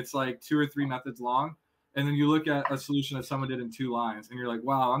and like it's like 2 or 3 methods long, and then you look at a solution that someone did in 2 lines and you're like,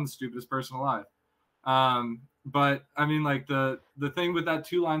 wow, I'm the stupidest person alive. But I mean, like the thing with that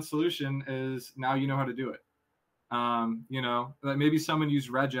 2-line solution is now you know how to do it. Like maybe someone used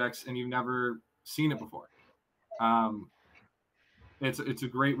regex and you've never seen it before. It's a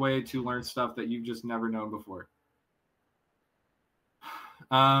great way to learn stuff that you've just never known before.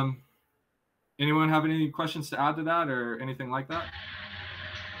 Anyone have any questions to add to that or anything like that?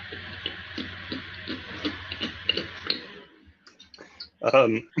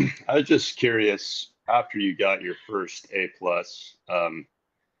 I was just curious, after you got your first A+,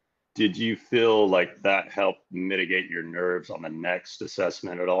 did you feel like that helped mitigate your nerves on the next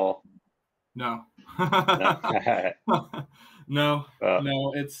assessment at all? No. No.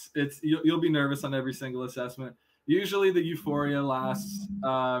 It's you'll be nervous on every single assessment. Usually the euphoria lasts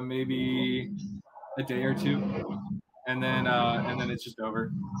maybe a day or 2, and then it's just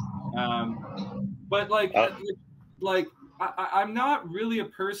over. But I'm not really a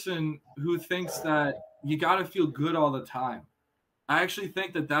person who thinks that you got to feel good all the time. I actually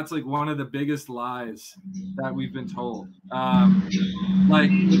think that that's like one of the biggest lies that we've been told. Like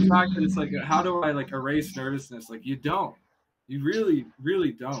the fact that it's like, how do I like erase nervousness? Like you don't. You really,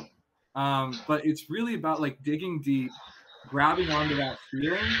 really don't. But it's really about like digging deep, grabbing onto that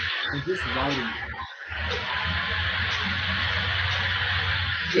feeling, and just writing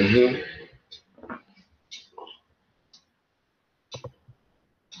it.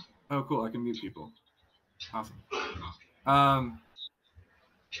 Oh, cool. I can mute people. Awesome.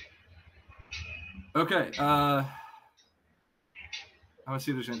 Okay. I want to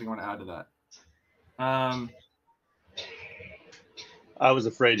see if there's anything I want to add to that. I was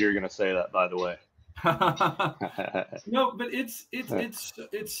afraid you were going to say that, by the way. No, but it's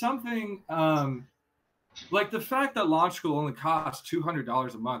something like the fact that launch school only costs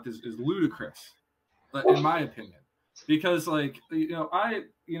 $200 a month is ludicrous, in my opinion. Because like I've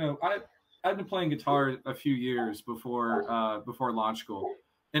been playing guitar a few years before launch school,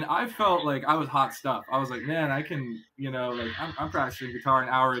 and I felt like I was hot stuff. I was like, man, I can I'm practicing guitar an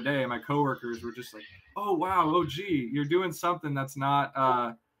hour a day, and my coworkers were just like, oh wow, oh gee, you're doing something that's not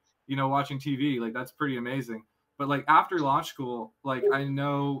watching TV. Like that's pretty amazing. But like after launch school, like I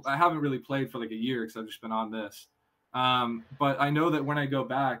know I haven't really played for like a year because I've just been on this. But I know that when I go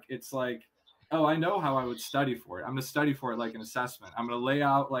back, it's like, oh, I know how I would study for it. I'm going to study for it like an assessment. I'm going to lay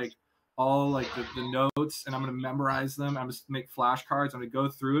out like all like the notes, and I'm going to memorize them. I'm going to make flashcards. I'm going to go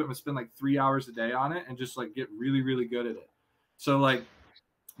through it. I'm going to spend like 3 hours a day on it and just like get really, really good at it. So like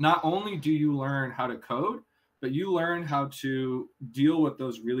not only do you learn how to code, but you learn how to deal with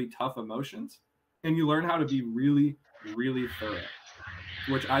those really tough emotions, and you learn how to be really, really thorough.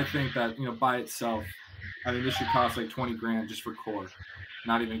 which I think that, you know, by itself, I mean, this should cost like 20 grand just for core,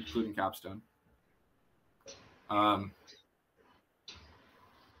 not even including capstone. But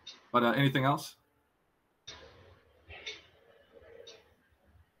anything else?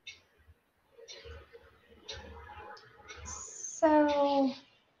 So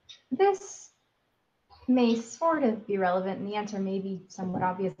this may sort of be relevant, and the answer may be somewhat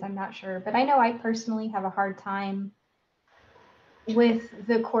obvious, I'm not sure. But I know I personally have a hard time with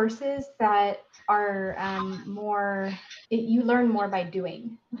the courses that are more, you learn more by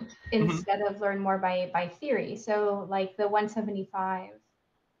doing instead of learn more by theory. So like the 175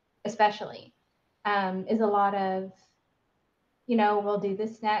 especially is a lot of, you know, we'll do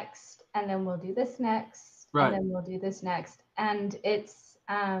this next, and then we'll do this next, and then we'll do this next. And it's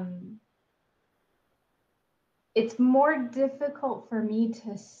more difficult for me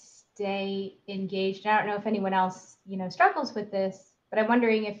to stay engaged. I don't know if anyone else, you know, struggles with this, but I'm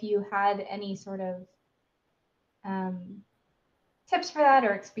wondering if you had any sort of tips for that,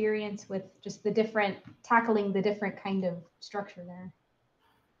 or experience with just tackling the different kind of structure there.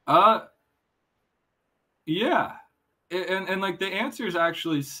 Yeah. And like the answer is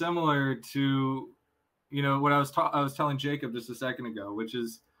actually similar to, you know, what I was telling Jacob just a second ago, which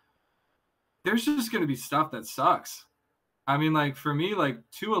is there's just going to be stuff that sucks. I mean, like for me, like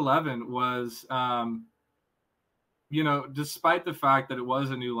 211 was, you know, despite the fact that it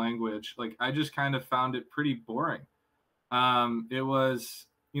was a new language, like I just kind of found it pretty boring. It was,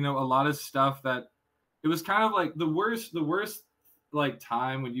 you know, a lot of stuff that it was kind of like the worst like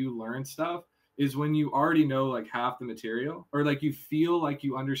time when you learn stuff is when you already know like half the material, or like you feel like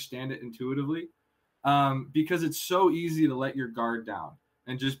you understand it intuitively, because it's so easy to let your guard down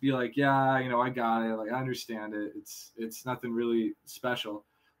and just be like, yeah, you know, I got it. Like I understand it. It's nothing really special.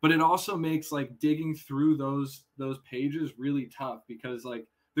 But it also makes like digging through those pages really tough, because like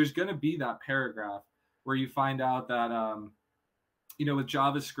there's going to be that paragraph where you find out that, you know, with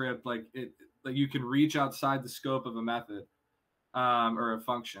JavaScript, like you can reach outside the scope of a method, or a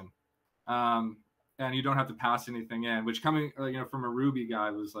function, and you don't have to pass anything in, which coming, you know, from a Ruby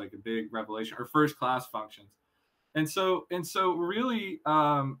guy was like a big revelation, or first class functions. And so really,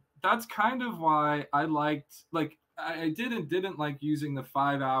 that's kind of why I liked, like, I didn't like using the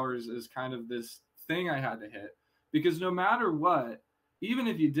 5 hours as kind of this thing I had to hit, because no matter what, even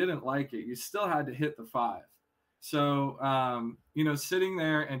if you didn't like it, you still had to hit the 5. So, you know, sitting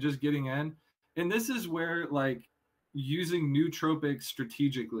there and just getting in, and this is where like using nootropics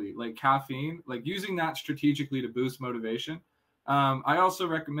strategically, like caffeine, like using that strategically to boost motivation. I also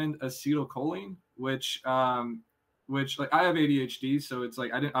recommend acetylcholine, which like I have ADHD, so it's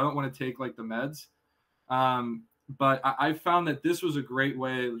like I don't want to take like the meds. But I found that this was a great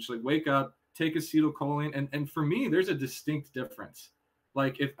way to just like wake up, take acetylcholine, and for me, there's a distinct difference.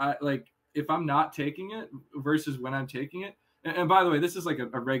 Like if I'm not taking it versus when I'm taking it. And by the way, this is like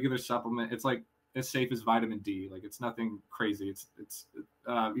a regular supplement. It's like as safe as vitamin D. Like it's nothing crazy. It's you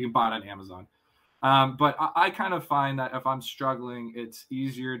can buy it on Amazon. But I kind of find that if I'm struggling, it's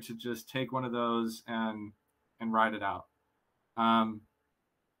easier to just take one of those and ride it out.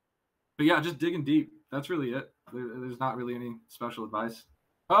 But yeah, just digging deep. That's really it. There's not really any special advice.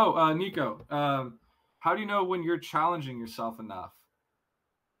 Oh, Nico, how do you know when you're challenging yourself enough?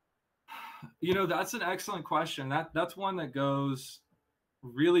 You know, that's an excellent question. That's one that goes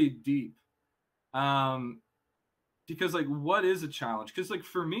really deep. Because like, what is a challenge? Because like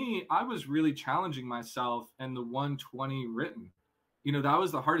for me, I was really challenging myself in the 120 written. You know, that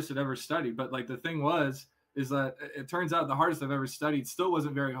was the hardest I've ever studied. But like the thing is that it turns out the hardest I've ever studied still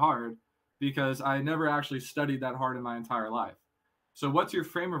wasn't very hard, because I never actually studied that hard in my entire life. So what's your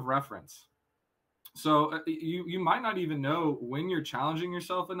frame of reference? So you might not even know when you're challenging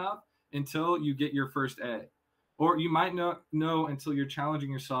yourself enough until you get your first A, or you might not know until you're challenging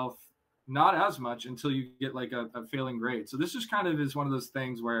yourself not as much until you get like a failing grade. So this just kind of is one of those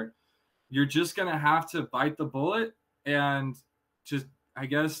things where you're just going to have to bite the bullet and just, I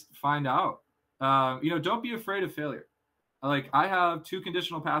guess, find out. You know, don't be afraid of failure. Like I have 2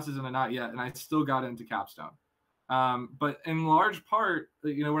 conditional passes and a not yet, and I still got into capstone. But in large part,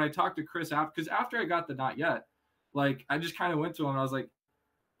 you know, when I talked to Chris because after I got the not yet, like I just kind of went to him and I was like,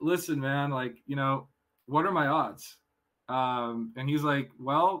 listen, man, like, you know, what are my odds? And he's like,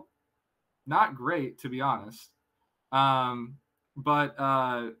 well, not great, to be honest. But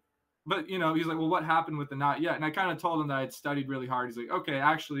you know, he's like, well, what happened with the not yet? And I kind of told him that I had studied really hard. He's like, okay,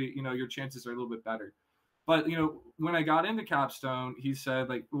 actually, you know, your chances are a little bit better. But, you know, when I got into capstone, he said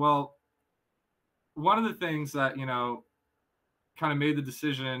like, well, one of the things that, you know, kind of made the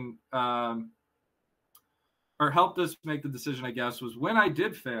decision, or or helped us make the decision, I guess, was when I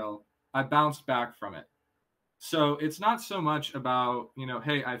did fail, I bounced back from it. So it's not so much about,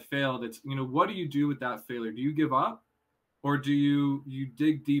 hey, I failed. It's, what do you do with that failure? Do you give up, or do you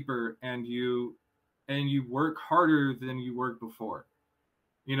dig deeper and you work harder than you worked before?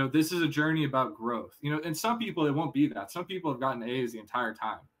 This is a journey about growth. And some people, it won't be that. Some people have gotten A's the entire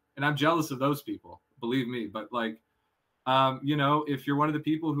time, and I'm jealous of those people, believe me. But like, if you're one of the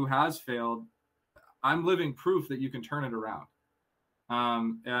people who has failed, I'm living proof that you can turn it around.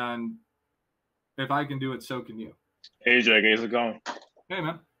 And if I can do it, so can you. Hey, Jake, how's it going? Hey,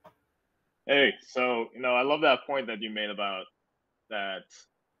 man. Hey, so, I love that point that you made about that,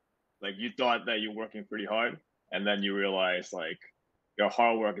 like, you thought that you're working pretty hard, and then you realize, like, your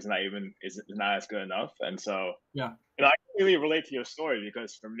hard work is not as good enough. And so, yeah, I can really relate to your story,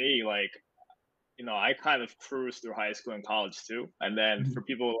 because for me, like, I kind of cruised through high school and college too. And then for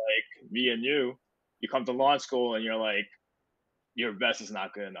people like me and you come to law school and you're like, your best is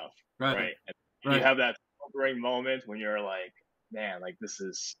not good enough, right? And you have that sobering moment when you're like, man, like this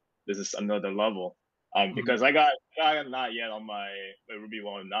is another level. Because I got not yet on my Ruby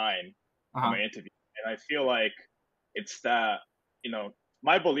 109 on my interview, and I feel like it's that,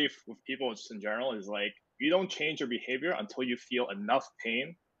 my belief with people just in general is like, you don't change your behavior until you feel enough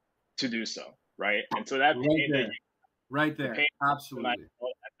pain to do so. Right. And so that pain right there. Absolutely. At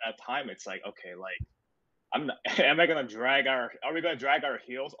that time, it's like, okay, like, are we going to drag our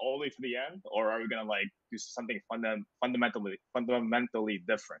heels all the way to the end, or are we going to like do something fundamentally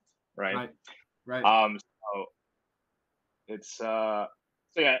different? Right. So it's, so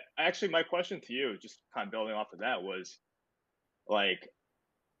yeah, actually my question to you, just kind of building off of that, was like,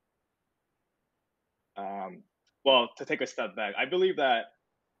 well, to take a step back, I believe that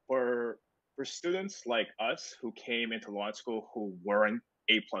for students like us who came into law school who weren't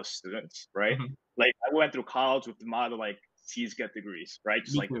A+ students, right? Like I went through college with the motto like C's get degrees, right?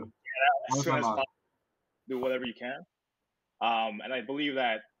 Just like as soon as possible, do whatever you can. And I believe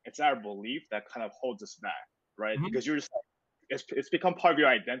that it's our belief that kind of holds us back, right? Because you're just like, it's become part of your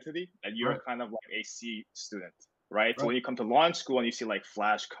identity that you're kind of like a C student, right? So when you come to law school and you see like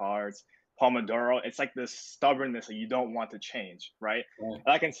flashcards, Pomodoro, it's like this stubbornness that you don't want to change, right? And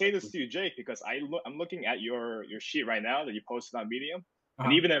I can say this to you, Jake, because I'm looking at your sheet right now that you posted on Medium,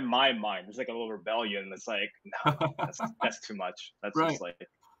 and even in my mind, there's like a little rebellion. It's like, no, that's too much. That's just like,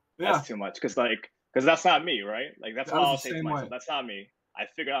 that's too much, because that's not me, right? Like that's what I'll say to myself. That's not me. I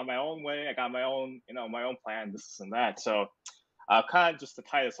figured out my own way. I got my own, my own plan, this and that. So, kind of just to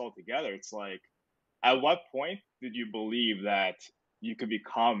tie this all together, it's like, at what point did you believe that you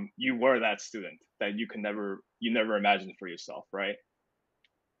were that student that you never imagined for yourself, right?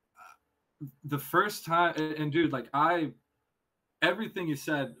 The first time, and dude, like everything you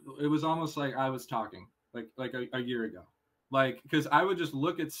said, it was almost like I was talking like a year ago, like, because I would just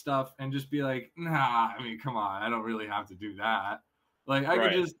look at stuff and just be like, nah, I mean, come on, I don't really have to do that. Like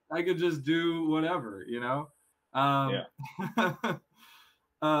I could just do whatever,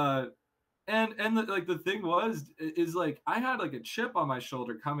 And the thing is like I had like a chip on my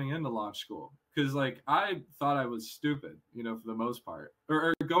shoulder coming into launch school, because like I thought I was stupid, for the most part,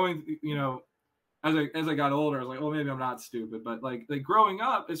 or going, as I got older, I was like, oh, maybe I'm not stupid, but like growing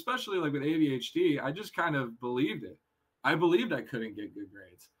up, especially like with ADHD, I just kind of believed it. I believed I couldn't get good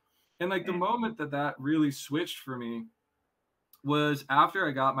grades, and like the moment that really switched for me was after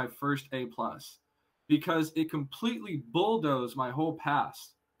I got my first A+, because it completely bulldozed my whole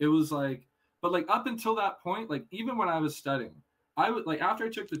past. It was like, but like up until that point, like even when I was studying, I would like, after I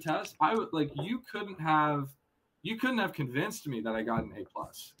took the test, I would like, you couldn't have convinced me that I got an A+,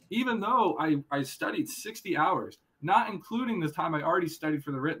 even though I studied 60 hours, not including the time I already studied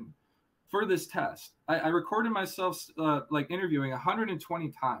for the written, for this test. I recorded myself like interviewing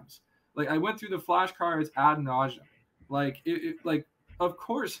 120 times. Like I went through the flashcards ad nauseum. Like like, of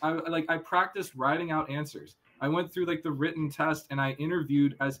course, I practiced writing out answers. I went through like the written test and I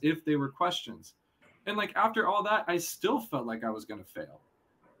interviewed as if they were questions. And like after all that, I still felt like I was going to fail,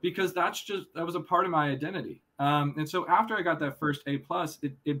 because that was a part of my identity. And so after I got that first A+,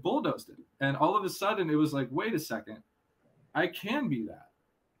 it bulldozed it. And all of a sudden it was like, wait a second, I can be that,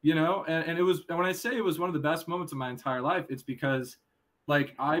 and it was, and when I say it was one of the best moments of my entire life, it's because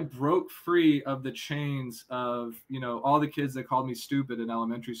like I broke free of the chains of, all the kids that called me stupid in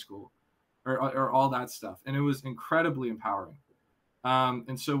elementary school, or all that stuff. And it was incredibly empowering.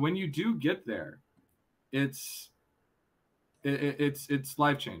 And so when you do get there, it's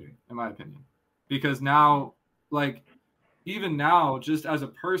life-changing, in my opinion, because now, like, even now, just as a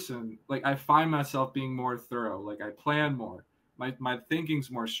person, like I find myself being more thorough. Like I plan more, my thinking's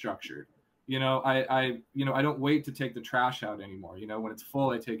more structured, I don't wait to take the trash out anymore. When it's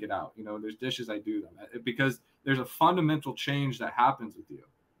full, I take it out. There's dishes, I do them, because there's a fundamental change that happens with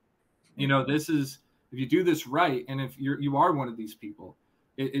you. This is, if you do this right, and if you are one of these people,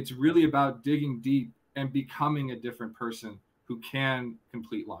 it's really about digging deep and becoming a different person who can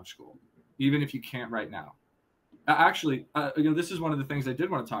complete launch school, even if you can't right now. Actually, this is one of the things I did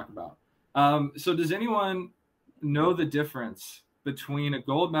want to talk about. So does anyone know the difference between a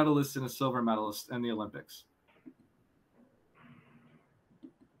gold medalist and a silver medalist in the Olympics?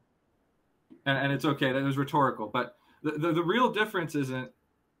 And it's okay, that was rhetorical, but the real difference isn't,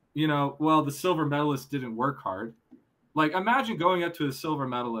 well, the silver medalist didn't work hard. Like, imagine going up to a silver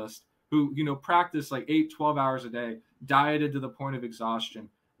medalist who, practiced like 8-12 hours a day, dieted to the point of exhaustion,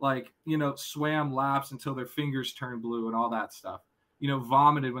 like, swam laps until their fingers turned blue and all that stuff,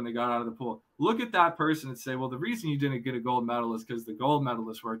 vomited when they got out of the pool. Look at that person and say, well, the reason you didn't get a gold medal is because the gold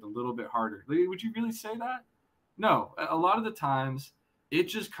medalist worked a little bit harder. Would you really say that? No, a lot of the times it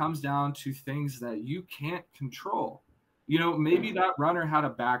just comes down to things that you can't control. Maybe that runner had a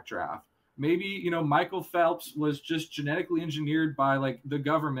backdraft. Maybe, Michael Phelps was just genetically engineered by like the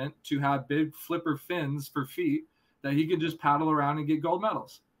government to have big flipper fins for feet that he could just paddle around and get gold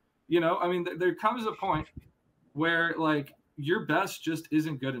medals. There comes a point where like your best just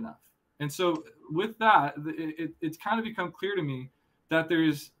isn't good enough. And so with that, it's kind of become clear to me that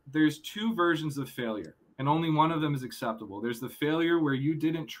there's two versions of failure, and only one of them is acceptable. There's the failure where you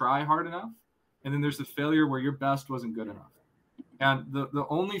didn't try hard enough, and then there's the failure where your best wasn't good enough. And the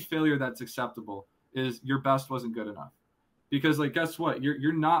only failure that's acceptable is your best wasn't good enough. Because like, guess what?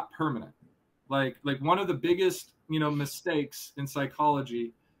 You're not permanent. Like one of the biggest, mistakes in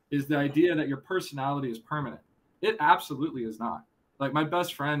psychology is the idea that your personality is permanent. It absolutely is not. Like, my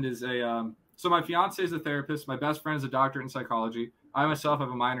best friend is so my fiance is a therapist. My best friend is a doctorate in psychology. I myself have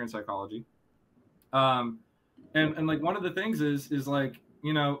a minor in psychology. And like, one of the things is like,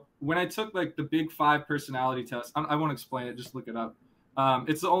 when I took like the big 5 personality test, I won't explain it, just look it up.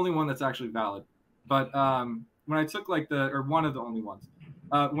 It's the only one that's actually valid. But when I took like one of the only ones,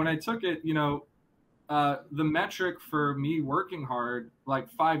 when I took it, the metric for me working hard like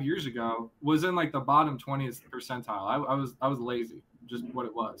 5 years ago was in like the bottom 20th percentile. I was lazy, just what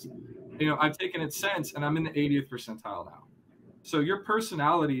it was. I've taken it since, and I'm in the 80th percentile now. So your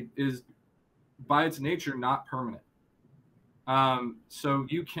personality is by its nature not permanent. So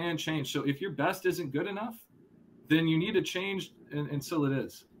you can change. So if your best isn't good enough, then you need to change until it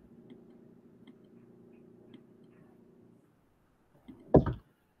is.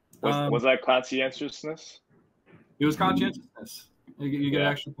 Was that conscientiousness? It was conscientiousness. You get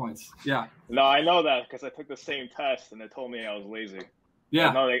extra points. Yeah. No, I know that because I took the same test and they told me I was lazy.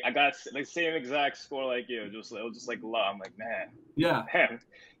 Yeah. No, I got the same exact score like you. It was just like low. I'm like, man. Yeah. Man.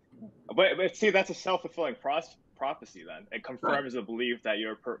 But see, that's a self-fulfilling prophecy. Then it confirms the belief that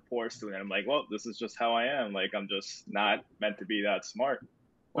you're a poor student. I'm like, well, this is just how I am. Like, I'm just not meant to be that smart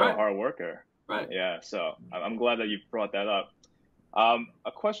or a hard worker. Right. Yeah. So I'm glad that you brought that up.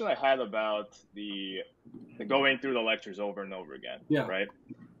 A question I had about the going through the lectures over and over again. Yeah. Right.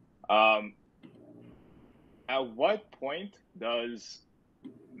 At what point does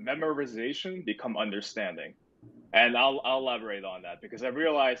memorization become understanding? And I'll elaborate on that because I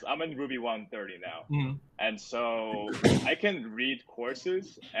realized I'm in Ruby 130 now. And so I can read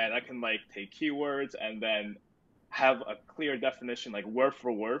courses and I can like take keywords and then have a clear definition, like word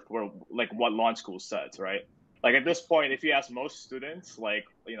for word, or like what launch school says, right? Like at this point, if you ask most students, like,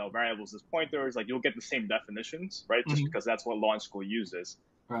 variables as pointers, like you'll get the same definitions, right? Just because that's what launch school uses.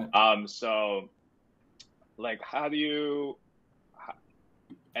 Right. So like,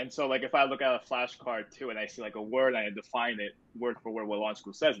 and so like if I look at a flashcard too and I see like a word and I define it word for word what launch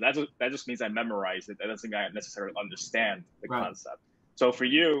school says, that just means I memorize it. That doesn't mean I necessarily understand the concept. So for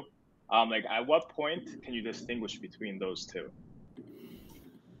you, like at what point can you distinguish between those two?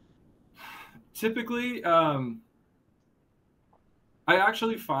 Typically, I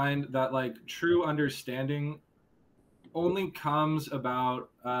actually find that like true understanding only comes about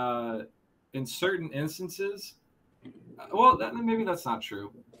in certain instances. Well, maybe that's not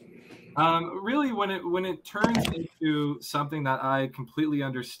true. Really, when it turns into something that I completely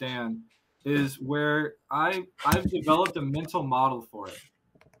understand is where I've developed a mental model for it.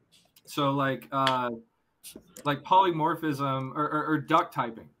 So like polymorphism or duck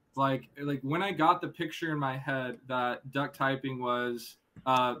typing. Like when I got the picture in my head that duck typing was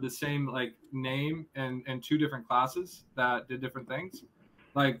the same like name and 2 different classes that did different things,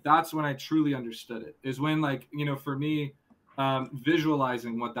 like that's when I truly understood it. Is when like, for me,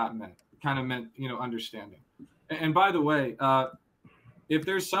 visualizing what that meant kind of meant, understanding. And by the way, if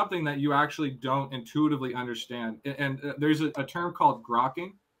there's something that you actually don't intuitively understand, and there's a term called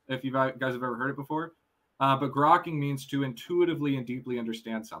grokking, if you guys have ever heard it before, but grokking means to intuitively and deeply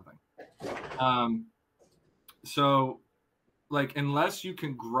understand something. So, like, unless you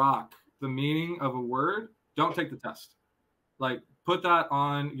can grok the meaning of a word, don't take the test. Like, put that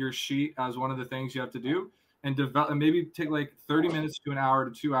on your sheet as one of the things you have to do, and develop, and maybe take like 30 minutes to an hour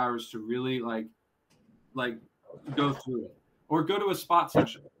to 2 hours to really like go through it, or go to a spot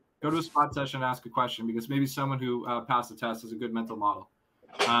session. Go to a spot session and ask a question, because maybe someone who passed the test is a good mental model.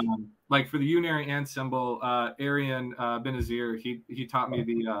 Like for the unary and symbol, Arian Benazir, he taught me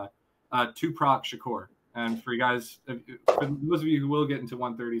the two-proc Shakur. And for you guys, for those of you who will get into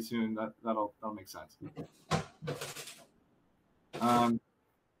 130 soon, that'll make sense.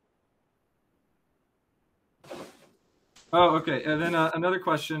 Oh, okay. And then another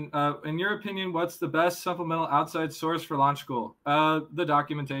question. In your opinion, what's the best supplemental outside source for launch school? The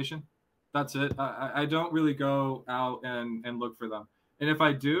documentation. That's it. I don't really go out and look for them. And if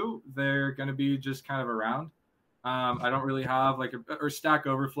I do, they're going to be just kind of around. I don't really have like or Stack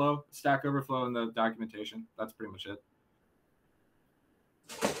Overflow in the documentation. That's pretty much it.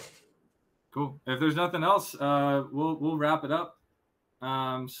 Cool. If there's nothing else, we'll wrap it up.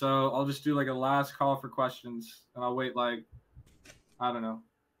 So I'll just do like a last call for questions, and I'll wait like, I don't know,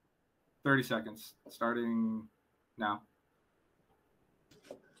 30 seconds starting now.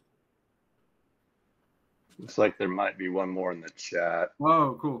 Looks like there might be one more in the chat.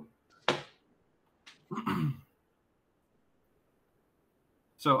 Oh, cool.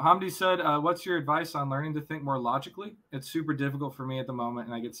 So Hamdi said, what's your advice on learning to think more logically? It's super difficult for me at the moment,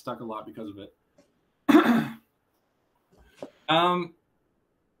 and I get stuck a lot because of it.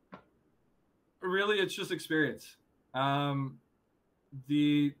 Really, it's just experience.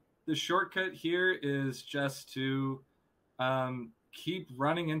 The shortcut here is just to keep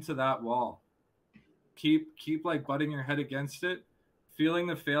running into that wall. Keep like butting your head against it, feeling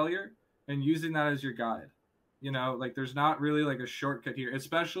the failure, and using that as your guide. You know, like there's not really like a shortcut here,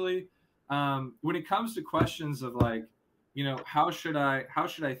 especially when it comes to questions of like, you know, how should I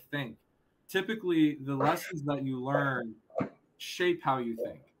think? Typically, the lessons that you learn shape how you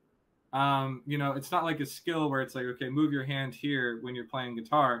think. You know, it's not like a skill where it's like, okay, move your hand here when you're playing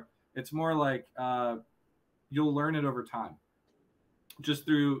guitar. It's more like you'll learn it over time, just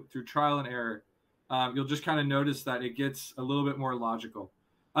through trial and error. You'll just kind of notice that it gets a little bit more logical.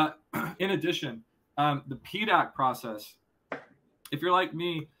 In addition, the PDAC process, if you're like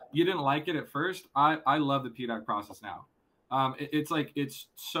me, you didn't like it at first. I love the PDAC process now. It's like, it's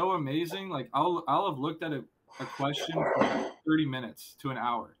so amazing. Like I'll have looked at a question for 30 minutes to an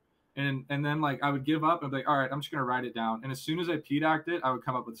hour. And then like I would give up and be like, all right, I'm just going to write it down. And as soon as I PDAC'd it, I would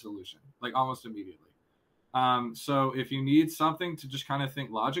come up with a solution, like almost immediately. So if you need something to just kind of think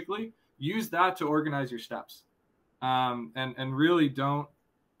logically, use that to organize your steps. And really don't,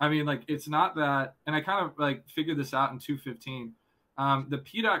 I mean, like, it's not that, and I kind of like figured this out in 215. The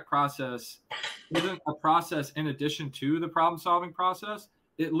PDAC process isn't a process in addition to the problem solving process.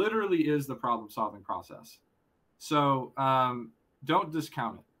 It literally is the problem solving process. So don't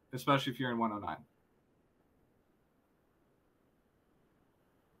discount it, especially if you're in 109.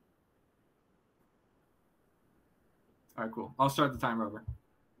 All right, cool. I'll start the timer over.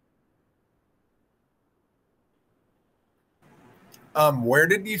 Where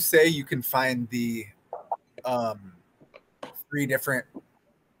did you say you can find the 3 different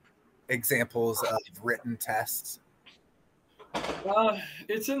examples of written tests?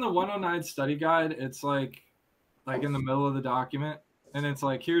 It's in the 109 study guide. It's like in the middle of the document, and it's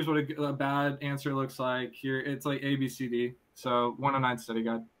like, here's what a bad answer looks like. Here, it's like A, B, C, D. So 109 study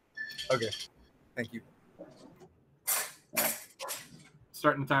guide. Okay, thank you.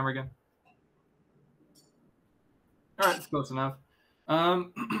 Starting the timer again. All right, it's close enough.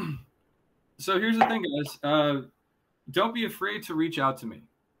 So here's the thing, guys. Don't be afraid to reach out to me.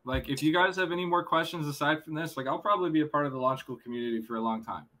 Like, if you guys have any more questions aside from this, like, I'll probably be a part of the launch school community for a long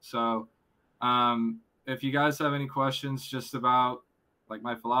time. So if you guys have any questions just about like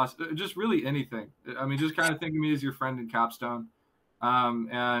my philosophy, just really anything, I mean, just kind of think of me as your friend in Capstone.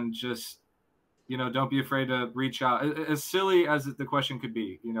 And just, you know, don't be afraid to reach out. As silly as the question could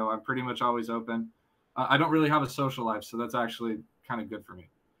be, you know, I'm pretty much always open. I don't really have a social life, so that's actually kind of good for me.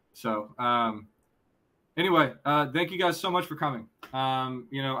 So anyway, thank you guys so much for coming.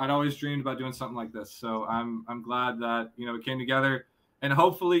 You know, I'd always dreamed about doing something like this, so I'm glad that, you know, it came together, and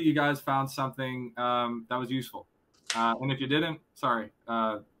hopefully you guys found something that was useful. And if you didn't, sorry.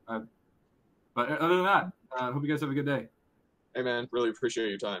 But other than that, I hope you guys have a good day. Hey man, really appreciate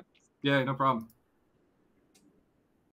your time. Yeah, no problem.